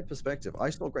my perspective,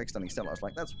 I saw Greg standing still. I was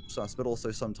like, that's sus, but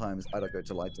also sometimes I don't go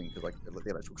to lighting because like the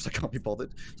electrical because I can't be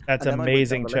bothered. That's And then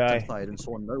amazing, I went down the left-hand Chai. side and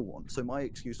saw no one. So my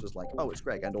excuse was like, oh, it's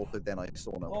Greg, and also then I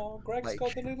saw no one. Oh, Greg's Like,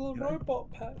 got the little you know.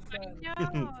 robot pet friend.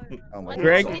 No. Oh my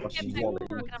Greg? God, Let's fucking get Wally. back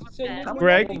to work and have a So bed. how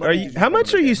Greg, much are you? How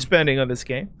much are you spending on this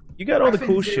game? You got all I the spent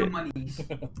cool zero shit. monies.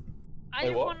 I Wait,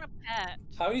 just what? want a pet.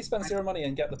 How do you spend zero money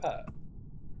and get the pet?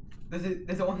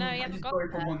 There's a one No, you I haven't just got got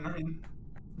it from that. online.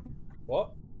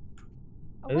 What?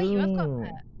 Oh wait, you have got a Ooh.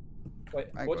 pet. Wait,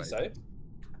 I what'd you got say?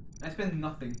 I spent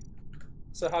nothing.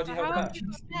 So how do you So have how a have pet?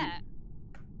 you got a pet?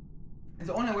 It's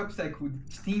on a website called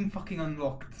Steam fucking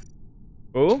Unlocked.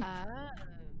 Oh,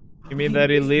 Oh. you mean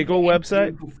that illegal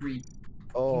website? For free.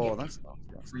 Oh, that's nasty.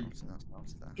 That's Free. nasty. That's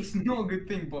nasty. It's not a good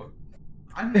thing, but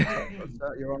I'm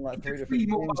You're on like It's 3 a different free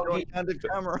games. mobile You're on game. candid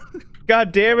camera.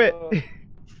 God damn it!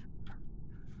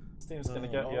 Steam's gonna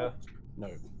get you. No.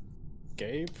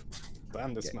 Gabe?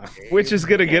 Ban this man. Which is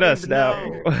gonna get us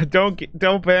now. No.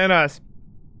 Don't ban us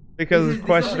because This of is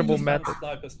questionable not methods.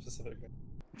 Sniper specifically.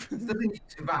 it doesn't need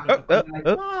to ban. Oh, oh, Like,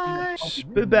 oh.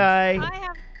 Bye bye. I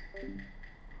have.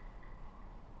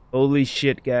 Holy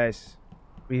shit, guys.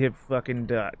 We have fucking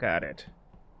got it.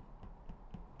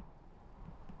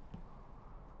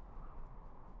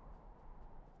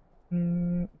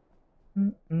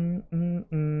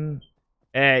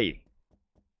 Hey.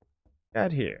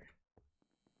 Got here.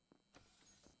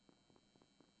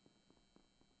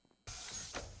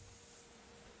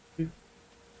 Do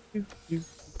do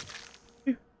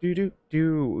do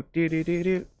do do do do do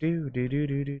do do do do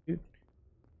do do do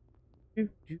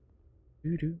do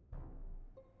do do.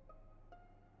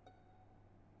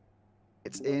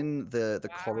 It's in the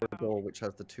corridor which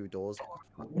has the 2 doors.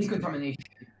 Decontamination.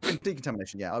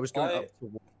 Decontamination. Yeah, I was going I- up to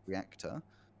the reactor,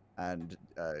 and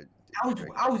I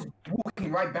was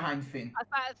walking right behind Finn. I was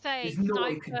about to say, There's no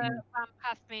way it Sniper could ran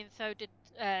past me, and so did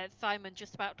Simon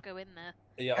just about to go in there.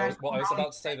 Yeah, Guys, I was how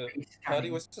about to say that is Purdy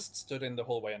scanning? was just stood in the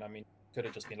hallway, and I mean, could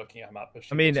have just been looking at a map. But she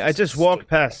I mean, was I just stood walked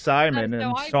there. past Simon, So and I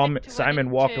went to Simon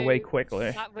run walked away into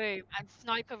quickly. that room, and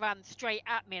Sniper ran straight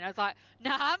at me, and I was like,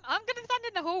 "Nah, I'm gonna stand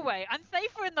in the hallway. I'm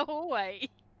safer in the hallway."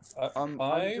 I'm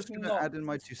just I've gonna not add in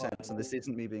my 2 cents, and this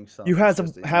isn't me being sus. You it's have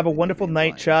just a it have a might be me wonderful being night,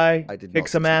 blind. Chai. I did Kick not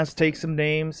some see ass, Sniper take falling. some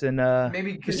names, and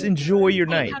Maybe just because enjoy your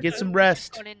Probably night. had Get some only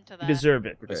rest. gone into You there. deserve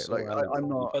it. Okay, saw like Alex I'm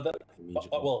not. But immediately.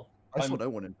 well, I saw I'm no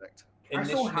one in fact. I saw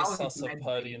initially Howard sus of med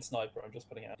Purdy bay. and Sniper. I'm just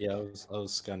putting it out. Yeah, I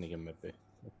was scanning him maybe.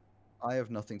 I have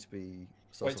nothing to be.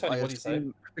 Wait, Tony, I what do you say?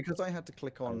 assume, because I had to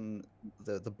click on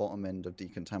the bottom end of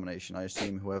decontamination. I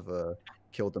assume whoever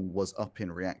killed them was up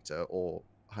in reactor or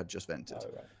had just vented. Oh,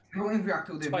 right. No in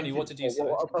reactor. they Tony, what vented. did you say?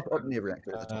 Well, up near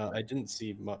reactor at the top. I didn't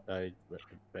see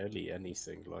barely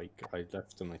anything. Like I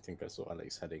left and I think I saw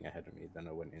Alex heading ahead of me. Then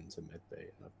I went into medbay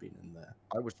and I've been in there.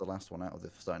 I was the last one out of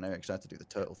the starting area because I had to do the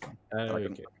turtle thing. Oh, But I,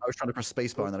 couldn't- okay. I was trying to press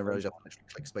spacebar and then I realized you have to literally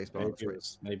click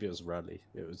spacebar. Maybe it was Rally.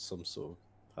 It was some sort of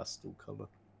pastel color.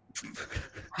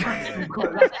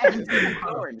 That's every single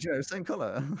colour. Orange, you know, same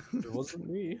color. It wasn't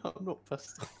me. I'm not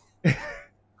pastel.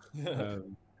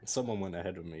 Someone went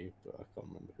ahead of me, but I can't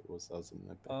remember who it was. I was in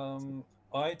medbay.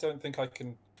 I don't think I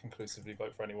can conclusively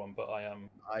vote for anyone, but I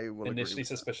am I will agree initially with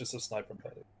that. suspicious of Sniper and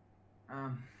Purdy.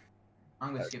 I'm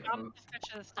gonna skip. I'm vote.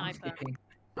 suspicious of I'm Sniper. skipping.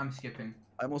 I'm skipping.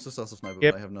 I'm also sus of sniper,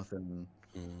 Yep. but I have nothing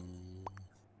Mm,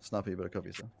 snappy but a cover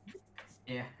yourself.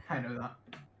 Yeah, I know that.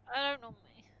 I don't know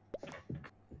me.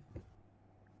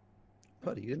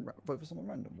 Purdy, you didn't vote for someone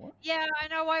random, what? Yeah, I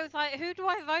know. I was like, who do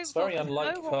I vote It's for? very 'Cause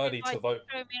unlike no one Purdy is, to like, vote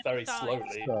showing me any very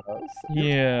signs. slowly.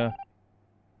 Yeah.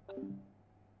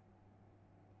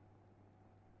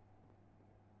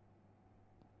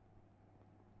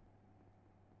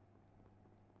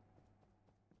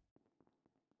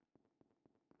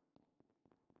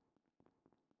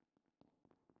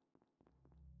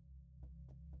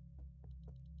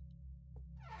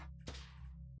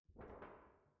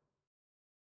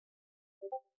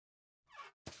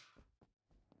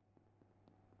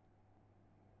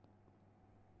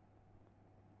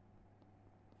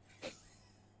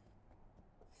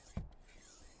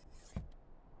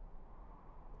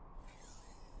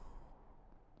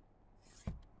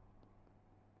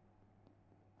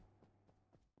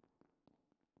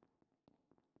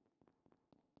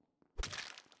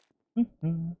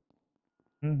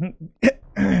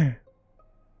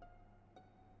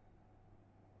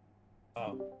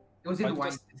 It was in I the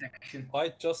white just- section. I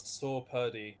just saw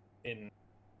Purdy in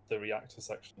the reactor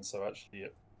section, so actually,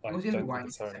 I It was in the don't think white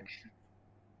it's her. section.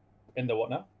 In the what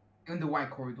now? In the white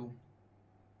corridor.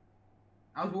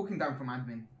 I was walking down from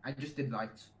admin. I just did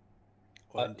lights.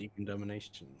 or in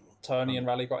decontamination. Tony and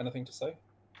Rally got anything to say?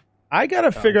 I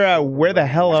gotta figure out where the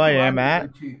hell I am would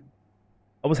at. go to.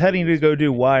 I was heading to go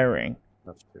do wiring.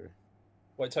 Cafeteria.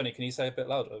 Wait, Tony, can you say a bit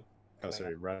louder? Oh,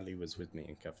 sorry. Rally was with me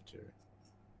in cafeteria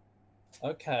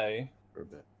Okay. for a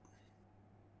bit.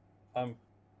 I'm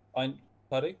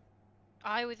Purdy.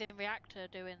 I was in reactor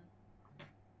doing.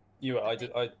 You were.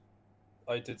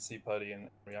 I did see Purdy in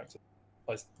reactor.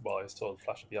 I saw a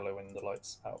flash of yellow in the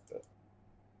lights out, but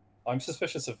I'm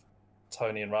suspicious of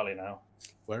Tony and Rally now.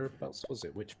 Whereabouts was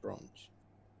it? Which branch?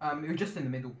 It was just in the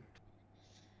middle.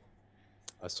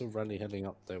 I saw Rally heading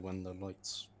up there when the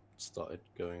lights started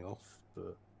going off,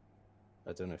 but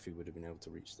I don't know if he would have been able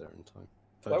to reach there in time.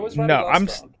 Where was Purdy- Rally No,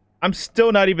 last round? I'm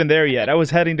still not even there yet. I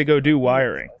was heading to go do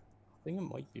wiring. I think it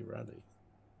might be Rally.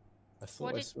 I thought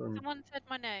What I did saw him. someone said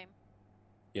my name?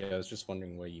 Yeah, I was just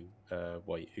wondering who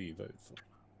you voted for.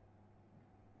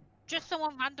 Just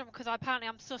someone random because apparently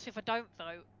I'm sus if I don't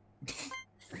vote.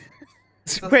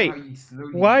 That's Wait, how you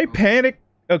slowly why vote. panic?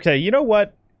 Okay, you know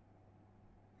what?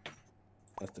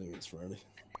 I think it's Rally.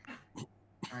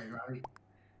 Alright, right.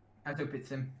 I hope it's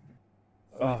him.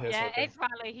 Oh. Here's Yeah, hoping. it's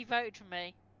Rally. He voted for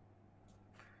me.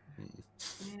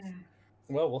 Yeah.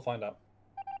 Well, we'll find out.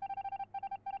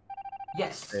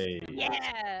 Yes. Hey.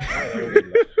 Yeah.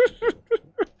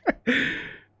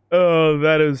 Oh,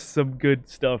 that is some good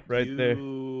stuff right there.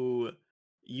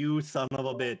 You son of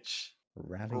a bitch.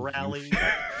 Rally,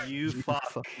 you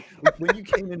fuck. When you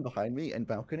came in behind me in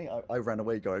balcony, I ran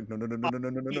away going, no, no, no, no, no, no,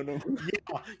 no, no, no,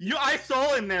 no. Yeah, I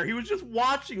saw him there. He was just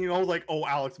watching you. I was like, oh,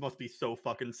 Alex must be so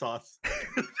fucking sus.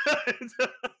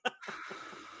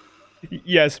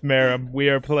 Yes, Maram, we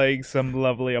are playing some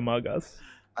lovely Among Us.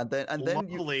 And then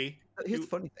you, Lovely. here's You- the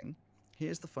funny thing.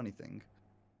 Here's the funny thing.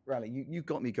 Rally, you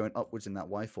got me going upwards in that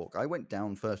Y fork. I went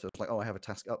down first. I was like, oh, I have a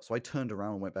task up. So I turned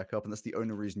around and went back up, and that's the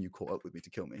only reason you caught up with me to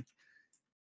kill me.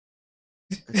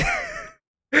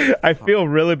 I feel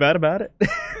really bad about it.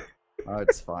 Oh,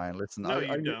 it's fine. Listen, No,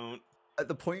 I you don't. At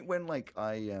the point when like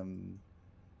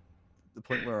the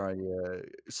point where I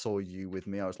saw you with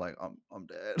me, I was like, I'm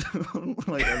dead.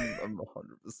 Like I'm 100%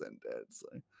 dead. So.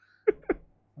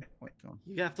 Oh my God.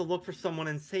 You have to look for someone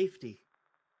in safety.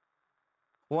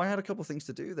 Well, I had a couple things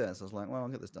to do there, so I was like, well, I'll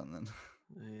get this done then.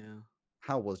 Yeah.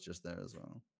 Hal was just there as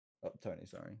well. Oh, Tony,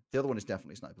 sorry. The other one is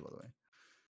definitely Sniper, by the way.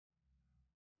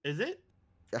 Is it?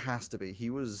 It has to be. He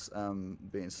was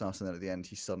being sus, and then at the end,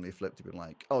 he suddenly flipped to be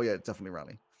like, "Oh yeah, definitely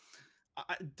Rally."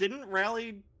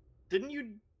 Didn't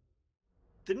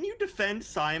you defend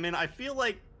Simon? I feel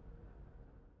like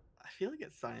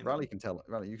it's Simon. Rally can tell.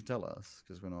 Rally, you can tell us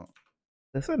because we're not.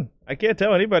 Listen, I can't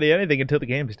tell anybody anything until the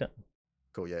game's done.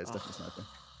 Cool. Yeah, it's definitely Sniper.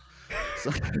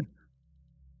 So...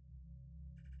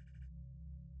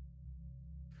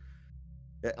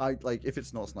 Yeah, I like if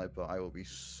it's not Sniper, I will be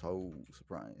so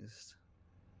surprised.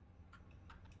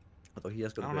 Although he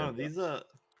has got. I don't know.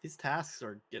 These tasks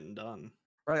are getting done.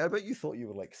 Right, I bet you thought you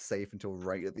were like safe until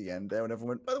right at the end there, when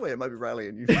everyone went. By the way, it might be Rally,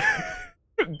 and you.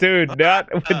 Dude, not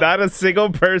a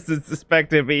single person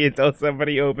suspected me until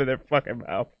somebody opened their fucking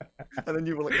mouth. And then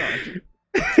you were like,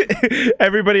 "Oh."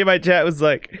 Everybody in my chat was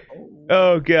like,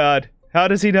 "Oh God, how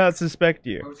does he not suspect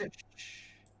you?"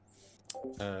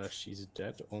 She's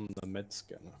dead on the med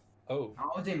scanner. Oh,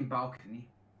 I was in balcony.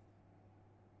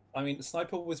 I mean,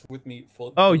 Sniper was with me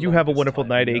for. Oh, the you have a longest wonderful time.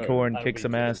 night, No, Acorn. and Kick we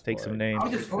some couldn't ass, take some fight. names. I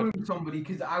was just following somebody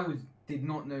because did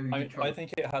not know who I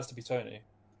think it has to be Tony.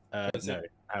 Is No,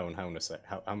 it- hang on a sec.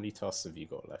 How many tasks have you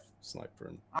got left, Sniper?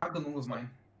 And I've done all of mine.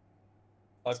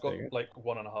 I've got There you like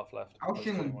 1.5 left. I was That's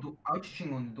checking on, 21. I was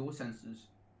checking on the door sensors.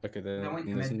 okay, I went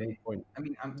to there's med no bay. point. I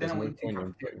mean, then There's I no went to point in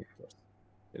cafeteria. voting. First.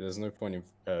 There's no point in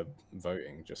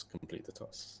voting. Just complete the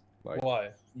tasks. Like,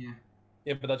 Why? Yeah.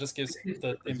 Yeah, but that just gives the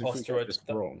because if we imposter get a. this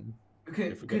wrong.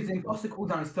 Because If we get the it imposter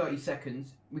cooldown is 30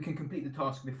 seconds, we can complete the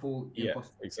task before the Yeah,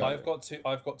 imposter. exactly.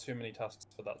 I've got too many tasks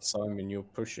for that. Simon, you're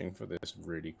pushing for this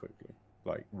really quickly,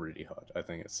 like really hard. I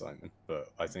think it's Simon, but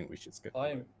I think we should skip.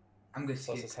 I'm I'm gonna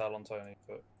sus skip. as hell on Tony,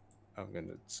 but I'm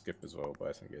gonna skip as well, but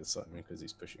I think it's Simon because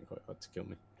he's pushing quite hard to kill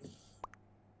me.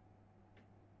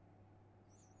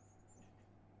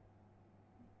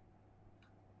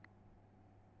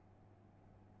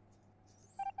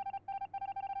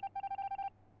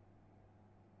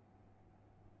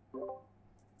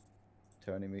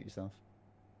 Tony, mute yourself.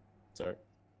 Sorry.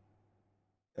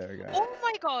 There we go. Oh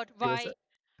my God! Who is Right, it?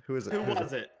 Who is it? Who Who is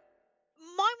was it?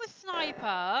 mine was Sniper.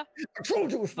 I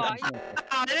told you it was Right. Sniper.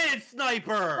 Ah, it is The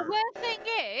Sniper. worst thing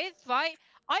is, right,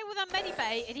 I was on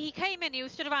Medibay and he came in, he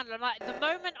was stood around, and I'm like, the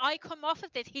moment I come off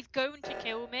of this, he's going to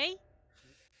kill me.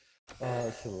 Oh,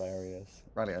 it's hilarious.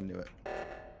 Riley, I knew it.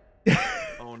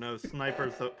 Oh no,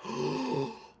 Sniper's so.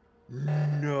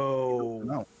 No.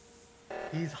 No.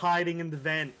 He's hiding in the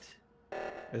vent.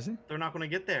 Is he? They're not going to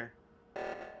get there.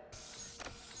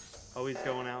 Oh, he's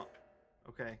going out.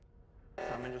 Okay.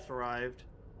 Simon just arrived.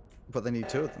 But they need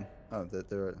two of them. Oh,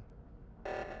 they're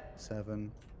at 7.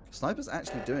 Sniper's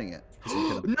actually doing it. He's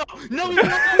gonna kill him. No,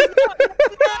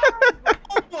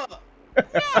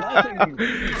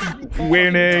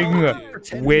 Winning.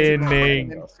 Pretending Winning.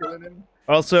 to be killing him.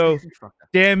 Also, Sneaky fucker.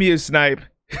 damn you, Snipe.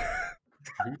 Who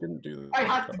didn't do the I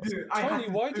had to do it. I had Tony,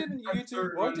 to why do it. didn't I'm you do?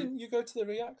 sorry, Why Riley. didn't you go to the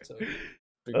reactor?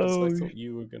 Because Oh, I thought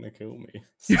you were gonna kill me.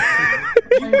 You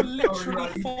I'm were sorry, literally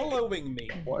Riley. following me.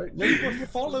 Why? You were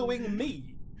following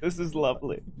me. This is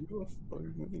lovely. You were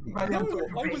following me. Riley, No, I'm sorry,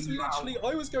 I was Riley, wow.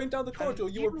 literally. I was going down the corridor.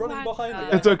 You were You running had behind me. to. I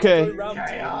It's had to okay. go round you.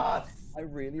 Chaos. I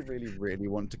really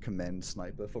want to commend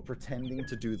Sniper for pretending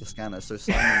to do the scanner so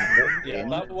Simon walked Yeah, in,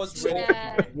 that was really.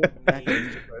 Yeah. walked back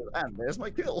in, and there's my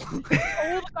kill. All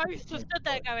the ghosts were stood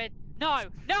there going, no,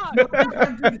 no.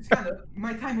 I'm doing the scanner.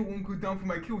 My timer won't go down for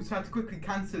my kill, so I had to quickly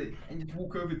cancel it and just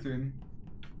walk over to him.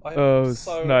 I am Oh,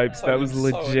 so, Snipes, that I'm was so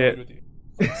annoyed legit. with you.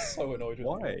 I'm so annoyed with you.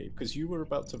 Why? Because you were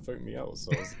about to vote me out,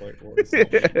 so I was like, what is The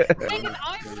thing is, that?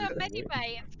 I was at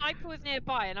Medibay and Sniper was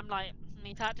nearby, and I'm like,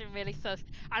 he's acting really sus.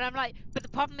 And I'm like, but the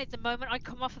problem is, the moment I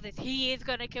come off of this, he is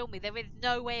going to kill me. There is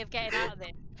no way of getting out of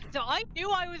this. So I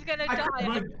knew I was going to I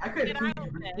die. could get have out killed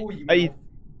of you there. before you. Hey,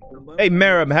 Ralph. Hey,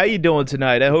 Merrim, how you doing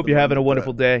tonight? I hope you're having a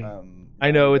wonderful day. I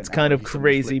know Went it's kind out, of he suddenly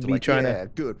crazy flipped me like, trying to yeah,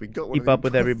 good, we got one keep of the up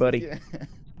with imposters, everybody. yeah.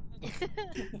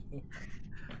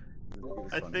 It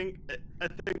was I funny.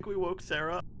 think we woke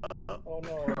Sarah up. Oh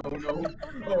no. Oh no.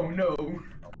 Oh no.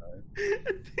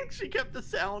 I think she kept the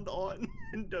sound on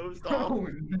and dozed off. Oh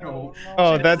no.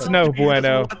 Oh, that's no You just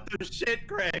bueno. want the shit,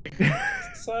 Greg.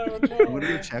 So I'm gonna go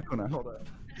no. check on her. Hold on.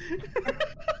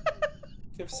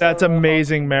 Give That's Sarah a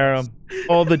amazing, hug. Merrim.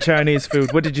 All the Chinese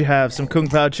food. What did you have? Some Kung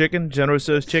Pao chicken? General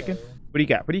Tso's chicken? What do you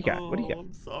got? What do you got? What do you Oh, got?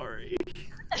 I'm sorry.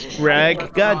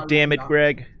 Greg? God damn it,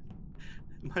 Greg.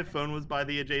 My phone was by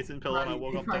the adjacent pillow, and I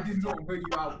woke up. If I like, did not vote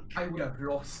you out, I would have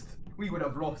lost. We would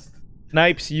have lost.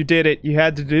 Snipes, you did it. You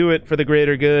had to do it for the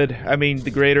greater good. I mean,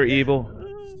 the greater evil.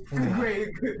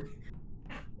 Great, good.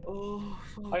 Oh,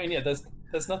 fuck. I mean, yeah,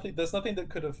 there's nothing that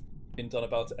could have been done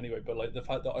about it anyway. But like the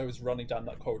fact that I was running down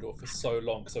that corridor for so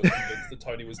long because I was convinced that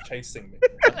Tony was chasing me.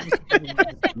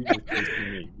 You were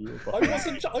chasing me. You were I behind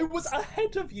wasn't. I was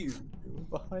ahead of you. me. You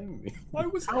were behind me. I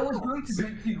was. I was going to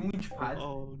make the launch pad.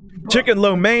 Oh, but- Chicken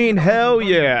lo mein, hell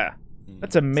yeah.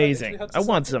 That's Hmm. amazing. had to I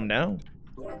want say- some now.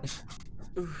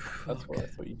 That's why I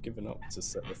thought you'd given up to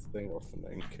set the thing off and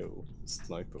then kill the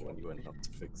sniper when you went up to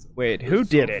fix it. Wait, who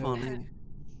did it? funny.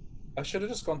 I should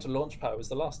have just gone to launchpad. It was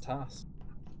the last task.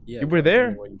 Yeah, You but were I don't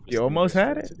there? know why just You didn't almost go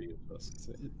had straight it? to do your task.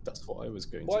 That's what I was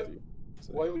going Why- to do.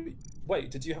 So, Why?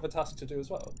 Wait, did you have a task to do as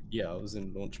well? yeah, I was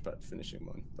in launchpad finishing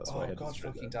mine. That's why I Oh had God, to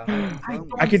straight fucking there. damn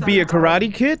it! I could be a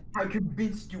karate kid? I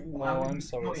convinced you all. Oh, I'm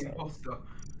sorry, not Sarah. imposter.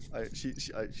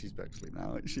 She's back asleep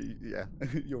now. Yeah,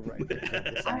 you're right.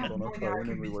 The sound on her phone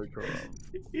and we woke her up.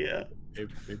 Yeah.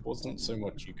 It wasn't so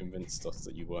much you convinced us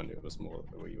that you weren't, it was more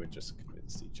that we were just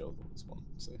convinced each other was one.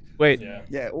 So Wait, Yeah.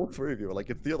 Yeah, all three of you were like,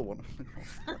 it's the other one.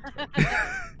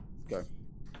 Go.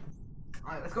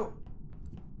 Alright, let's go.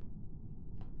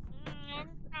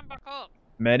 Come back up.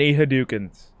 many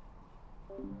Hadoukens.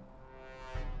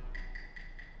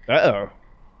 Uh-oh.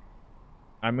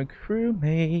 I'm a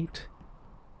crewmate.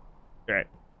 Alright.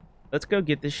 Let's go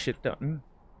get this shit done.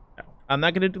 No, I'm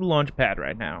not gonna do launch pad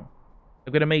right now.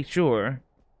 I'm gonna make sure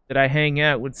that I hang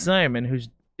out with Simon, who's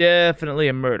definitely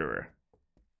a murderer.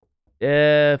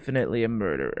 Definitely a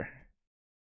murderer.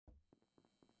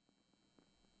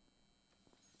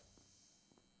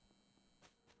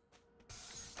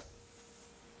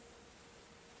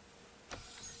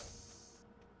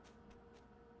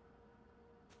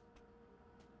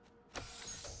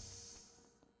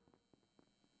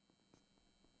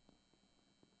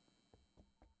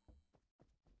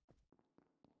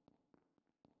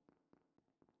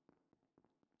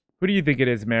 Who do you think it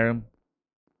is, Marim?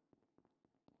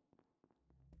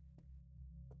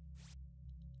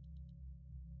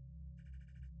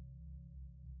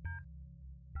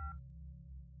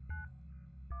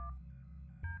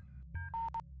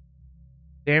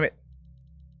 Damn it.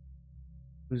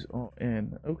 Who's all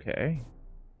in? Okay.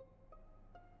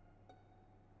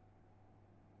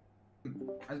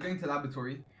 I was going to the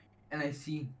laboratory, and I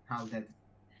see Hal dead.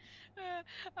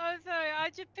 I'm sorry, I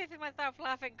just pissing myself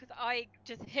laughing because I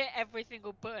just hit every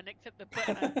single button except the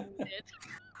button I did.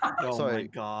 Oh my Sorry.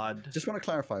 god. Just want to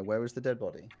clarify, where was the dead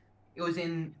body? It was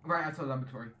in right outside the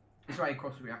laboratory. It's right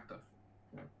across the reactor.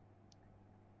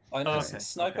 I know Okay,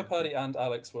 Sniper, okay. Purdy, and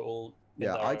Alex were all. in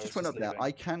Yeah, there, I was just went up there. leaving.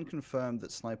 I can confirm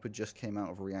that Sniper just came out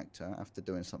of reactor after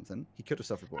doing something. He could have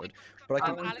self-reported, but I I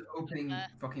can. went Alex was opening there.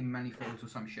 fucking manifolds or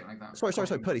some shit like that. Sorry.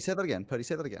 Purdy, say that again. Purdy,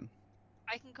 say that again.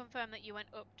 I can confirm that you went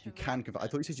up to. You can confirm. I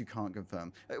thought you said you can't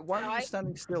confirm. Why were you I-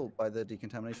 standing still by the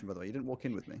decontamination? By the way, you didn't walk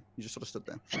in with me. You just sort of stood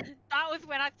there. That was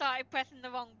when I started pressing the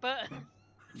wrong button.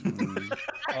 Mm. And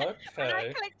I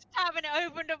Okay. clicked tab and it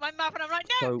opened up my map and I'm like,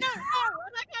 no, So- no, no!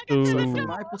 And I can't get So to Ooh.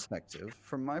 the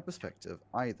from my perspective,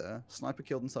 either Sniper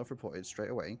killed and self-reported straight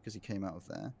away because he came out of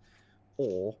there,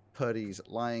 or Purdy's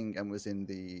lying and was in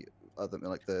the other,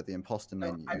 like the imposter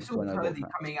menu. I saw when I walked Purdy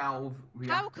out. coming out of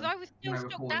reactor. How? Because I was still when I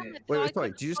stuck recorded down it. there. so Wait, I sorry.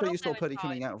 couldn't Did you say got you up saw there Purdy in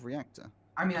coming time. out of reactor?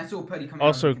 I mean, I saw Purdy coming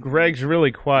Also, out of the Greg's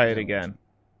really quiet Yeah. again.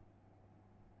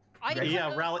 I Yeah, Yeah,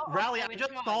 couldn't Rally, got up Rally. there I in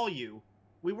just time. saw you.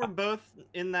 We were both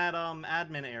in that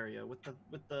admin area with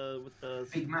the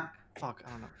big map. fuck. I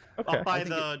don't know. Okay. Up by I think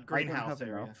the I don't greenhouse have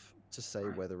area. enough to say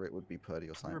Right. whether it would be Purdy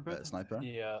or We were both- Sniper.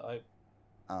 Yeah, All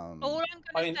I'm I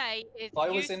gonna mean, say is I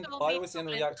you was in- saw I me was in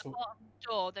coming reactor- to the bottom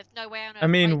door. There's no way on earth I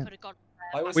mean, I could have got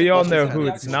I was We in, all I was know in who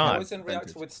reactor, it's not. I was in reactor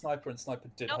Vintage. with Sniper, and Sniper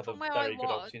did Not have a from where very I good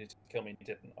was. opportunity to kill me, and he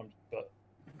didn't. But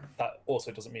that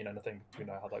also doesn't mean anything. We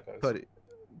know how that goes.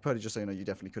 Purdy, just so you know, you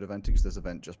definitely could have entered because there's a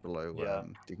vent just below Yeah,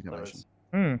 decontamination. is.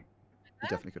 Hmm. You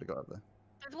definitely could have got up there.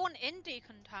 There's one in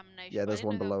decontamination. Yeah, but I there's didn't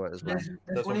one know below it as well.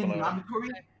 There's one in below it. laboratory,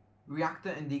 reactor,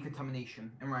 and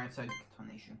decontamination, and right outside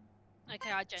decontamination.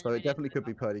 Okay, I So genuinely it definitely didn't could know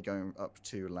be Purdy going up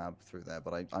to lab through there,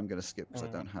 but I'm going to skip because I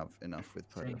Mm. don't have enough with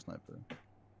Purdy or Same. Sniper.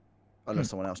 Unless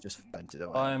someone else just vented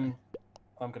away. I'm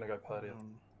gonna go Purdy.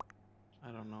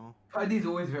 I don't know. Purdy's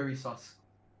always very sus.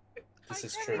 This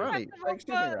is I true. don't Rally, That's the wrong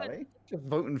excuse me, button. Rally. Just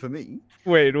voting for me.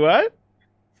 Wait, what?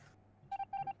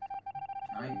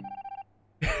 Right?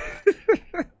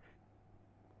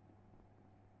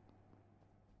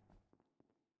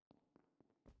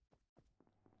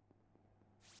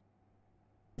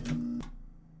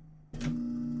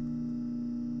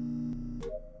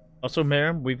 Also,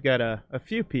 Marim, we've got a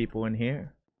few people in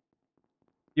here.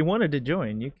 you wanted to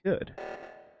join, you could.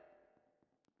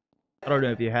 I don't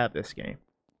know if you have this game.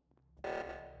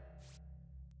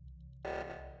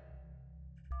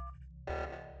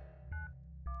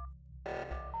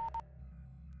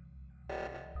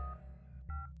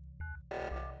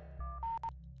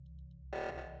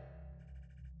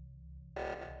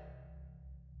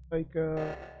 Like,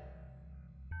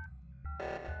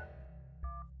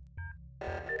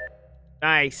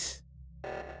 nice.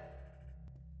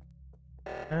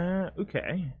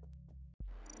 Okay.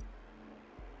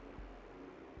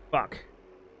 Fuck.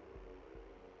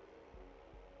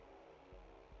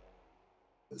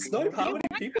 Snipe, how many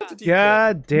people did you kill?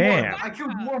 God damn. I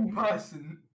killed one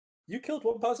person. You killed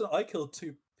one person. I killed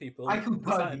 2 people. I killed Is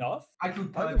that Purdy. enough? I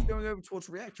killed I was Purdy. going over towards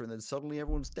reactor, and then suddenly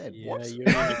everyone's dead. Yeah, What? you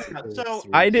only need to kill So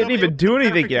 3. I didn't So it even was do a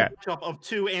anything perfect yet. matchup of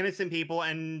 2 innocent people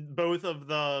and both of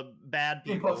the bad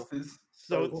people. Imposters.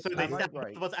 So Oh, they am I stabbed both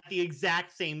right? of us at the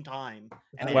exact same time.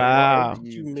 And they- Wow. You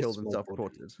You killed and misreported.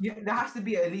 self-reported. Yeah, there has to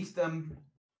be at least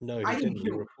No, he I didn't didn't.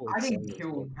 You kill. reported I didn't Simon as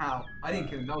kill well. Hal. I didn't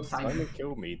kill him. That was Simon. Simon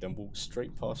killed me, then walked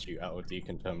straight past you out of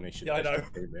decontamination. Yeah, I know.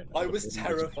 I was Just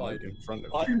terrified. in front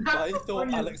of I, you. I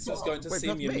thought Alex was going to Wait, see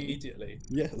that's me me? immediately.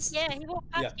 Yes. Yeah, he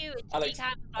walked past you. Into Alex,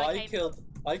 decamp,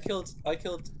 I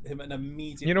killed him and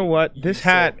immediately. You know what? you This saw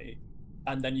hat- me,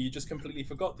 and then you just completely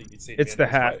forgot that you'd seen It's me. the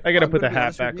hat. I gotta put the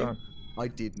hat back on. I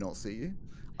did not see you.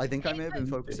 I think I may have been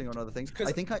focusing on other things.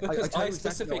 I think I because tell you I exactly, no, I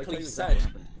specifically tell you said-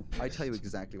 exactly what happened. I tell you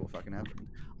exactly what fucking happened.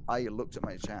 I looked at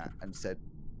my chat and said,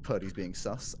 Purdy's being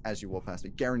sus as you walk past me.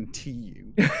 Guarantee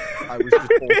you. I was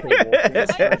just also walking.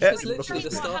 Because Literally literally the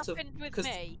what start of happened with because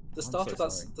me. the start so of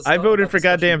that. sorry. The I start of voted that for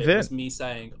discussion goddamn bit Vin. was me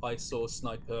saying I saw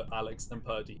Sniper, Alex, and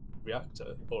Purdy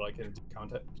reactor, or like in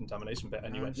contamination bit,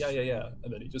 and you went, yeah,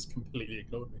 and then he just completely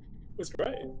ignored me. It was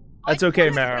great. That's I okay,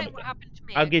 can't Mara. explain what happened to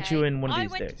me, I'll get you okay? in one of I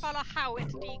these went days. to follow Hal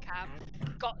into decam,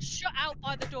 got shut out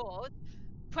by the doors,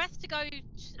 pressed to go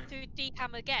through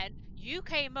decam again. You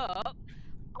came up.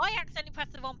 I accidentally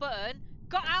pressed the wrong button.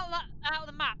 Got out of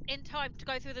the map in time to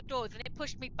go through the doors, and it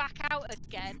pushed me back out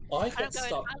again. I I'm get going,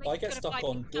 stuck. Alex I is get gonna stuck find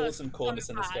on me doors so and corners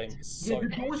in this bad. game so Yeah, the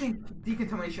much. doors in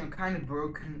decontamination are kind of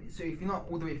broken, so if you're not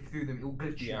all the way through them, it'll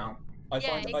glitch you Yeah. out. I Yeah,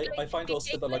 find it I find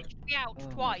also that like glitched me out Oh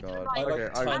my twice. God. I like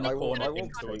Okay, turn the Alex is corner I gonna will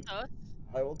into think it. I'm sus.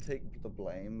 I will take the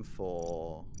blame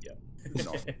for Yeah.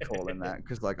 not calling that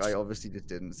because, like, I obviously just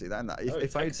didn't see that. And that No,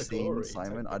 if I had take the seen glory,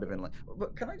 Simon, take the I'd have been like,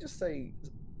 "But can I just say,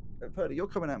 Purdy, you're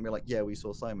coming at me like, yeah, we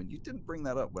saw Simon. You didn't bring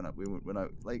that up when I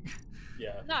like,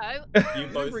 Yeah. No, You you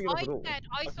didn't both bring it up I at all. said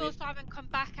I I saw mean- Simon come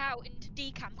back out into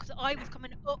decam because I was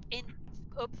coming up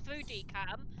through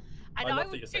decam, and I I, love that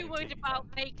was you're too saying worried decam. about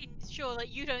making sure that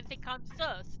you don't think I'm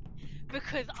sus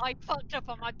because I fucked up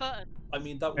on my button. I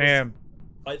mean that was Damn.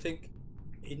 I think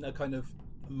in a kind of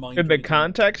mind In the reading,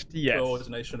 context, yes.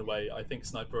 coordination way, I think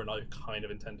Sniper and I kind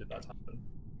of intended that to happen.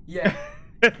 Yeah.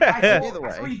 I Either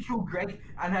saw way. you kill Greg,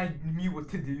 and I knew what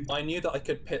to do. I knew that I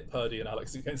could pit Purdy and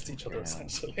Alex against each other Yeah.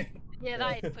 essentially. Yeah,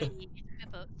 that is pretty easy to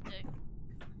pivot to do.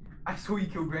 I saw you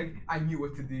kill Greg. I knew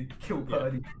what to do. Kill Yeah.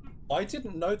 Purdy. I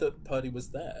didn't know that Purdy was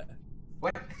there.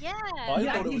 What? Yeah. I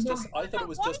Yeah, thought it was you just I thought it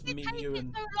was Why just did me, it take you, it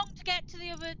and so long to get to the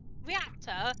other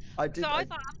reactor? I did. So I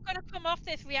thought I'm gonna come off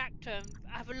this reactor and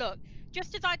have a look.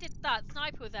 Just as I did that,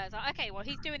 Sniper was there. I was like, okay, well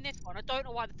he's doing this one. I don't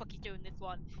know why the fuck he's doing this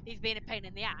one. He's being a pain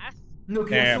in the ass. No,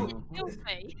 because Damn. Kills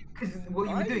me. what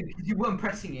you were doing, because you weren't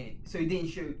pressing it, so it didn't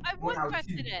show. I was 1 out of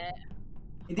pressing 2. it.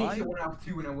 It didn't I- show 1 out of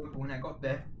 2 when I got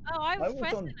there. Oh, I I was was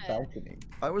pressing on it. balcony.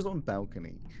 I was on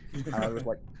balcony, and I was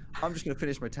like, I'm just gonna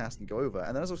finish my task and go over.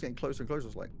 And then as I was getting closer and closer, I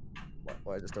was like,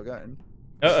 why is it still going?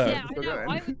 Uh-oh. Yeah, I Still know. going.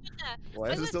 I was in there. Why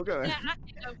I is it was still sitting going? there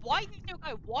acting going, why is it still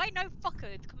going? Why no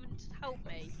fuckers come and help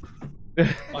me?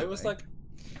 I was like,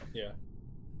 yeah,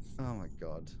 Oh my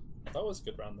god. that was a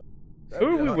good round. Who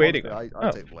are we Yeah, waiting honestly, on? I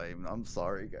Oh. take blame. I'm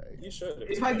sorry, guys. You should. It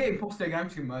was If I great. get imposter again, I'm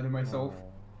just gonna murder myself.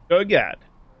 Oh god.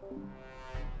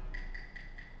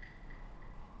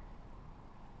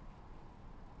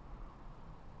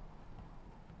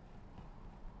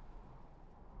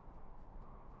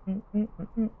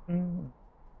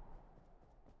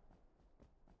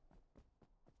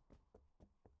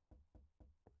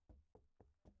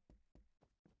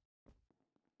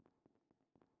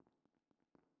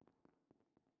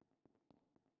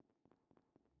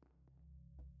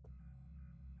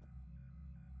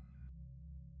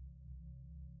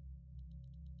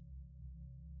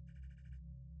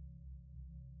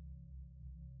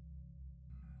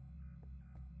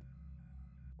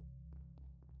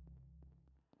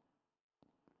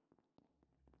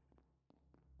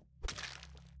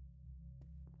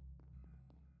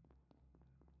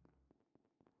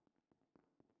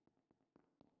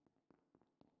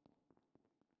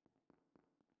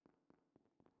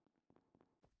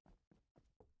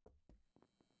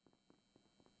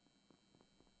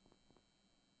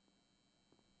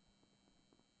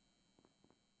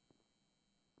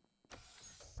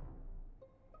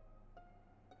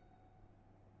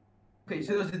 Okay,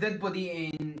 so there's a dead body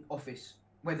in office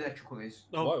where the electrical is.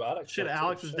 Oh, Whoa, Alex. shit, dead too,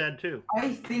 Alex is shit. dead too. I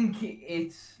think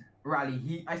it's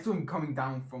Rally. I saw him coming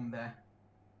down from there.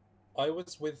 I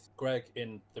was with Greg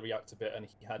in the reactor bit, and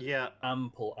he had Yeah,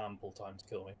 ample time to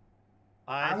kill me.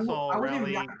 I saw was in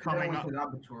Rally reactor, then I coming went up. to the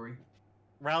laboratory.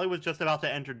 Rally was just about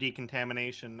to enter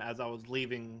decontamination as I was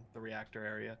leaving the reactor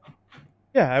area.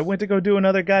 Yeah, I went to go do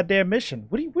another goddamn mission.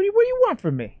 What do you want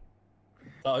from me?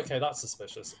 Oh, okay, that's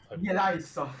suspicious. Yeah, that is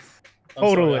sus. I'm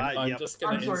Totally. Sorry, I'm Yep. just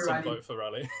gonna I'm sorry, instant Randy. vote for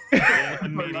Rally.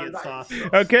 Immediate That sauce. is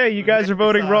sus. Okay, you guys are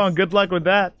voting Sauce. wrong. Good luck with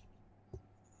that.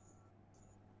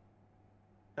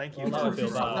 Thank you. Oh, It's no, I also feel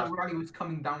sus bad. that Rally was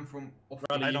coming down from office.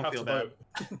 Rally, I you don't have feel to bad.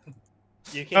 vote.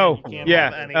 You can't, Oh, you can't yeah,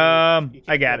 have any, you can't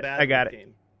I got feel it, bad I in got this it. game.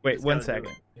 You Wait, just one gotta do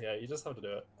second. Yeah, you just have to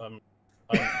do it. I'm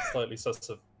slightly sus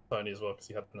of Tony as well because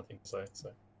he had nothing to say. So,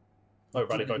 oh,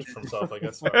 Rally voted for himself, I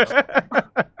guess. Fair enough.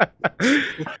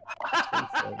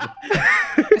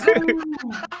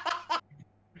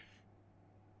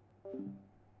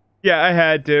 Yeah, I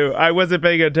had to. I wasn't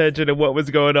paying attention to what was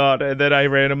going on, and then I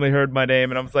randomly heard my name,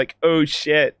 and I was like, "Oh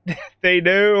shit, they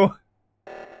knew."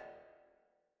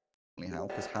 Hal,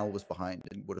 because Hal was behind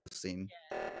and would have seen,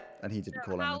 and he didn't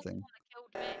No, call Hal anything.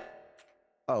 killed me.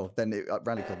 Oh, then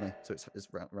Rally killed me, so it's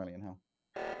Rally and Hal.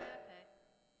 Okay.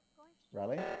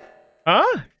 Rally?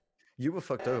 Huh? You were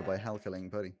fucked over by Hal killing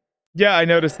Purdy. Yeah, I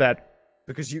noticed that.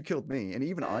 Because you killed me, and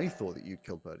even I thought that you'd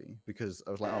killed Purdy, because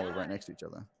I was like, oh, we're right next to each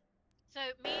other. So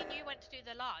me and you went to do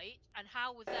the light, and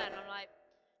Hal was there, and I'm like,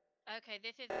 okay,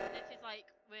 this is like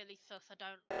really sus. I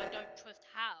don't trust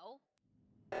Hal.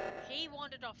 He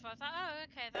wandered off. So I was like, oh,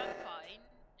 okay, that's fine.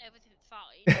 Everything's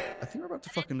fine. I think we're about to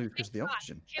And then fucking lose because of the this guy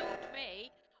oxygen. Killed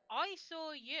me. I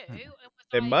saw you and was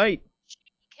They like, might. she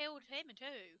killed him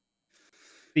too.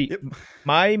 See, Yep.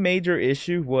 my major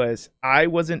issue was I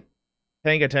wasn't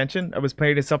paying attention. I was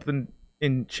playing to something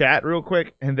in chat real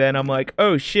quick, and then I'm like,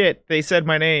 "Oh shit, they said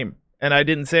my name," and I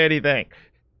didn't say anything.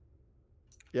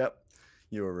 Yep.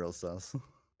 You were real sus.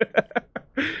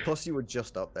 Plus, you were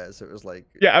just up there, so it was like...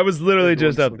 Yeah, I was literally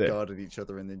everyone just up sort of there. guarded each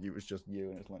other, and then you was just you,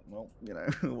 and it's like, well, you know,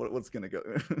 what's gonna go?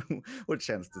 What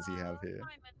chance does he have here?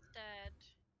 Simon's dead.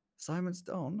 Simon's...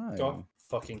 Oh, no. God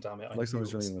fucking damn it! I Like knew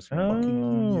someone's it was, really on the screen.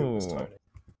 fucking knew it was Oh. Tony.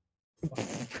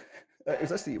 It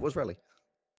was actually... It was Rally.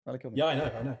 Rally killed me. Yeah, I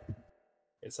know.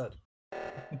 It said.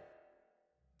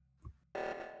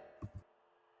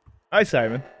 Hi,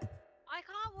 Simon. I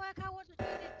can't work out what to do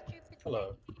with this stupid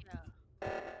Hello. thing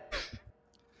here.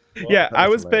 What? Yeah, That I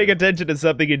was was paying hilarious. attention to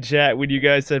something in chat when you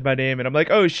guys said my name, and I'm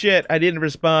like, "Oh shit, I didn't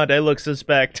respond. I look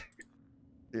suspect."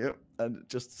 Yep. And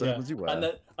just so Yeah. happens you were.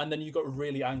 And then you got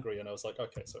really angry, and I was like,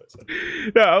 okay, so it's.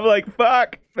 No, I'm like,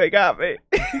 "Fuck, they got me."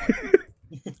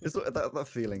 It's that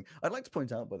feeling. I'd like to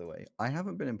point out, by the way, I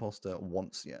haven't been imposter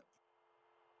once yet.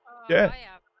 Oh, Yeah. I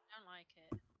have. I don't like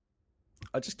it.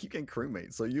 I just keep getting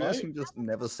crewmates, so you guys I- can just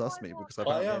never suss me because I,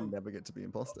 apparently I am- never get to be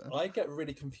imposter. I get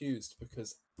really confused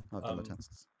because I've done the um,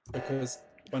 tests. when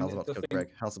Hal's about to the kill thing, Greg.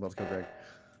 Hal's about to kill Greg.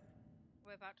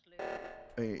 We're about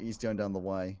to lose. He's going down the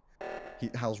Y.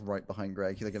 Hal's right behind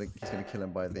Greg. He's gonna kill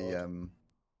him by the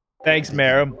Thanks, the-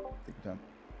 Marum. down.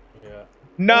 yeah,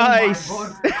 Nice. Oh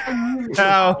my God, I knew it.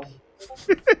 How?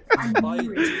 I I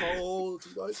knew it. told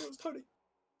you guys it was Tony.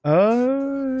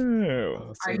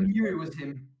 Oh. I knew it was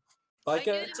him. I knew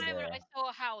get. the moment I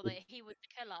saw Hal that he was the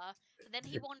killer, and then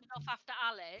he wandered off after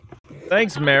Alex.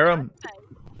 Thanks, Marum.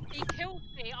 He killed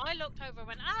me. I looked over and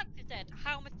went, Alex is dead.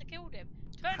 Hal must have killed him.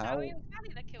 Turned Hal- out it was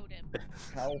Rally that killed him.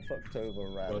 Hal fucked over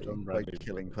Rally done, by Rally.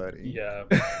 killing Purdy. Yeah.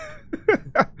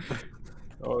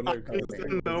 Oh no! Okay.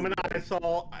 The moment I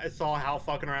saw Hal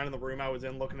fucking around in the room I was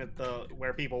in, looking at the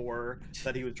where people were,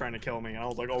 that he was trying to kill me, and I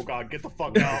was like, "Oh God, get the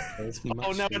fuck out!"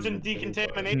 Oh no, it's in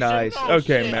decontamination. Nice. Oh,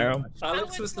 Okay, shit. Marum.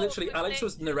 Alex was literally. Alex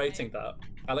was Thank you. narrating that.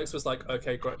 Alex was like,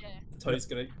 "Okay, Greg. Yeah. Tony's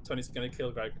gonna kill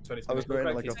Greg. Tony's I gonna was kill going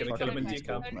Greg. like He's a gonna kill him in fucking decam."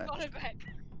 Don't Don't match. go back.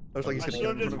 I was like, he's I gonna should've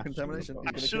kill him just- from contamination.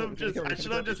 I should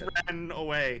have just ran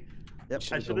away. Yep.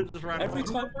 I should have just ran Every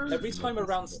away. time a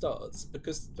round starts,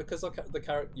 because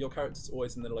your character's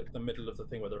always in the middle of the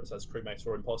thing, whether it says crewmate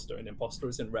or imposter, and imposter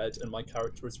is in red, and my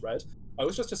character is red. I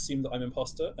always just assume that I'm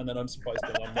imposter, and then I'm surprised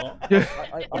when I'm not.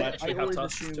 I actually have always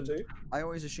tasks to do. I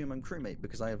always assume I'm crewmate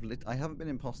because I haven't been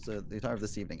imposter the entire of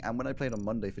this evening, and when I played on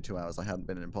Monday for 2 hours, I hadn't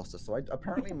been an imposter. So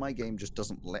apparently my game just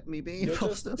doesn't let me be You're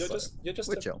imposter. just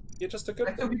we're chill. you're just a I good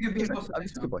thought boy. we could be Exactly. imposter I'm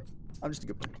next just a good time. boy. I'm just a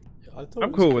good boy. I thought I'm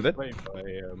it was cool with it. played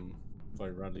by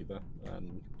Rally there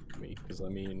and me, because I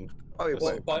mean. Oh, wait,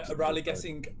 Well, wait. by Rally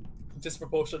getting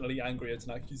disproportionately angry at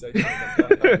an accusation.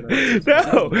 and then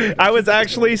No, I was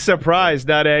actually surprised,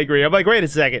 not angry. I'm like, wait a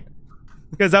second.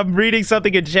 Because I'm reading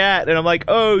something in chat, and I'm like,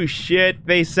 oh shit,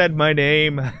 they said my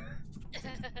name.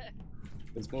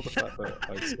 It's more the fact that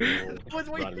I saw I was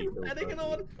waiting Rally for kill adding it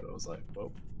Purdy, on. but I was like,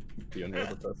 well, the only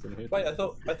other person here. Wait, did I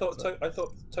thought So- I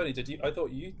thought Tony, did you? I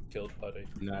thought you killed Purdy.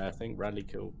 No, I think Rally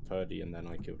killed Purdy and then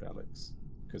I killed Alex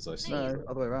because I saw. No,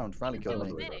 other way around. Rally Kill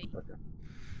killed me. me. Okay.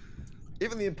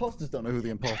 Even the imposters don't know who the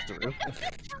imposter is.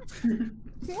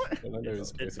 What? Well, I know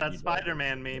it's both It's of that you, but-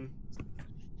 Spider-Man meme.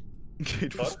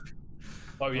 It was-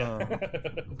 Oh yeah.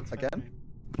 Again?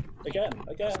 Again.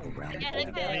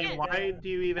 I mean, why do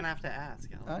you even have to ask?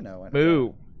 I know.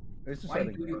 Moo. It's just Why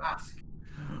something- do you ask?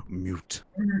 Mute.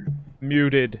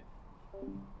 Muted.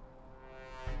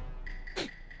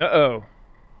 Uh-oh.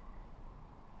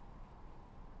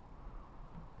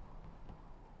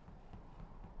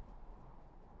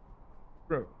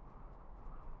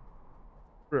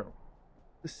 Bro.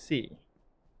 Let's see.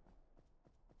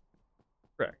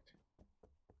 Correct.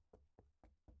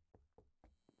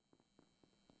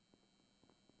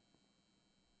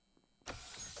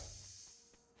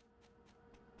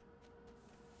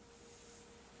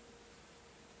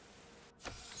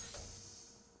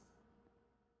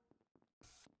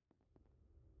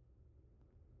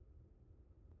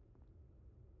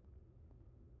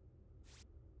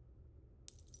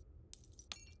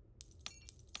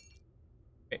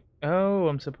 Okay. Oh,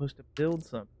 I'm supposed to build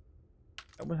something.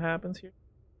 Is that what happens here?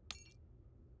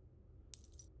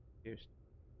 Here's...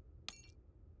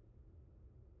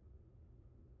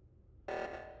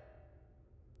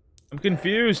 I'm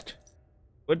confused.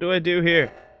 What do I do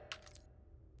here?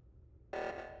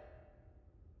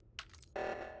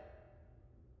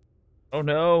 Oh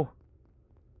no.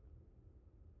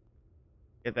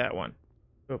 Get that one.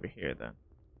 Go over here then.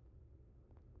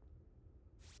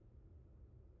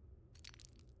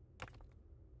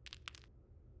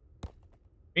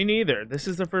 Me neither. This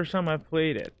is the first time I've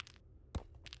played it.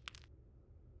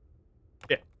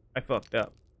 Shit, I fucked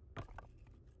up. I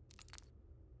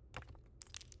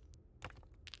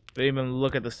didn't even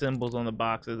look at the symbols on the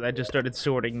boxes. I just started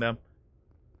sorting them.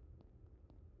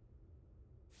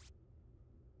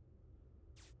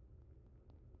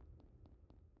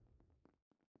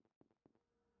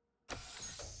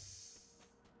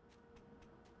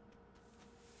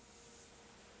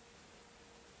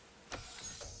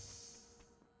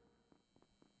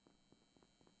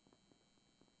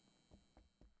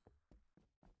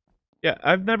 Yeah,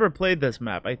 I've never played this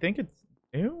map. I think it's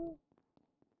new?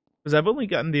 Because I've only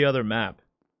gotten the other map.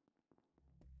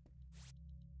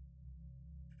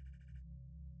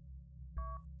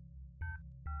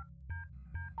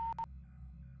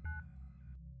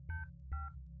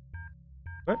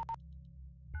 What?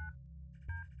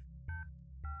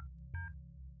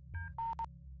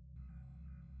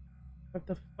 What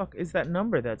the fuck is that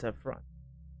number that's up front?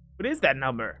 What is that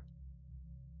number?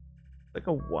 Like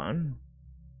a 1?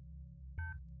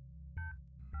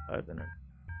 I don't know.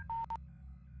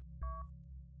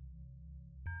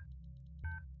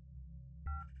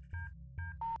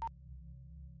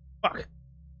 Fuck.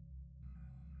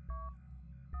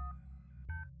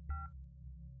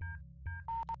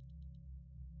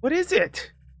 What is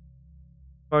it?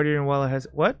 Guardian Walla has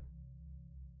what?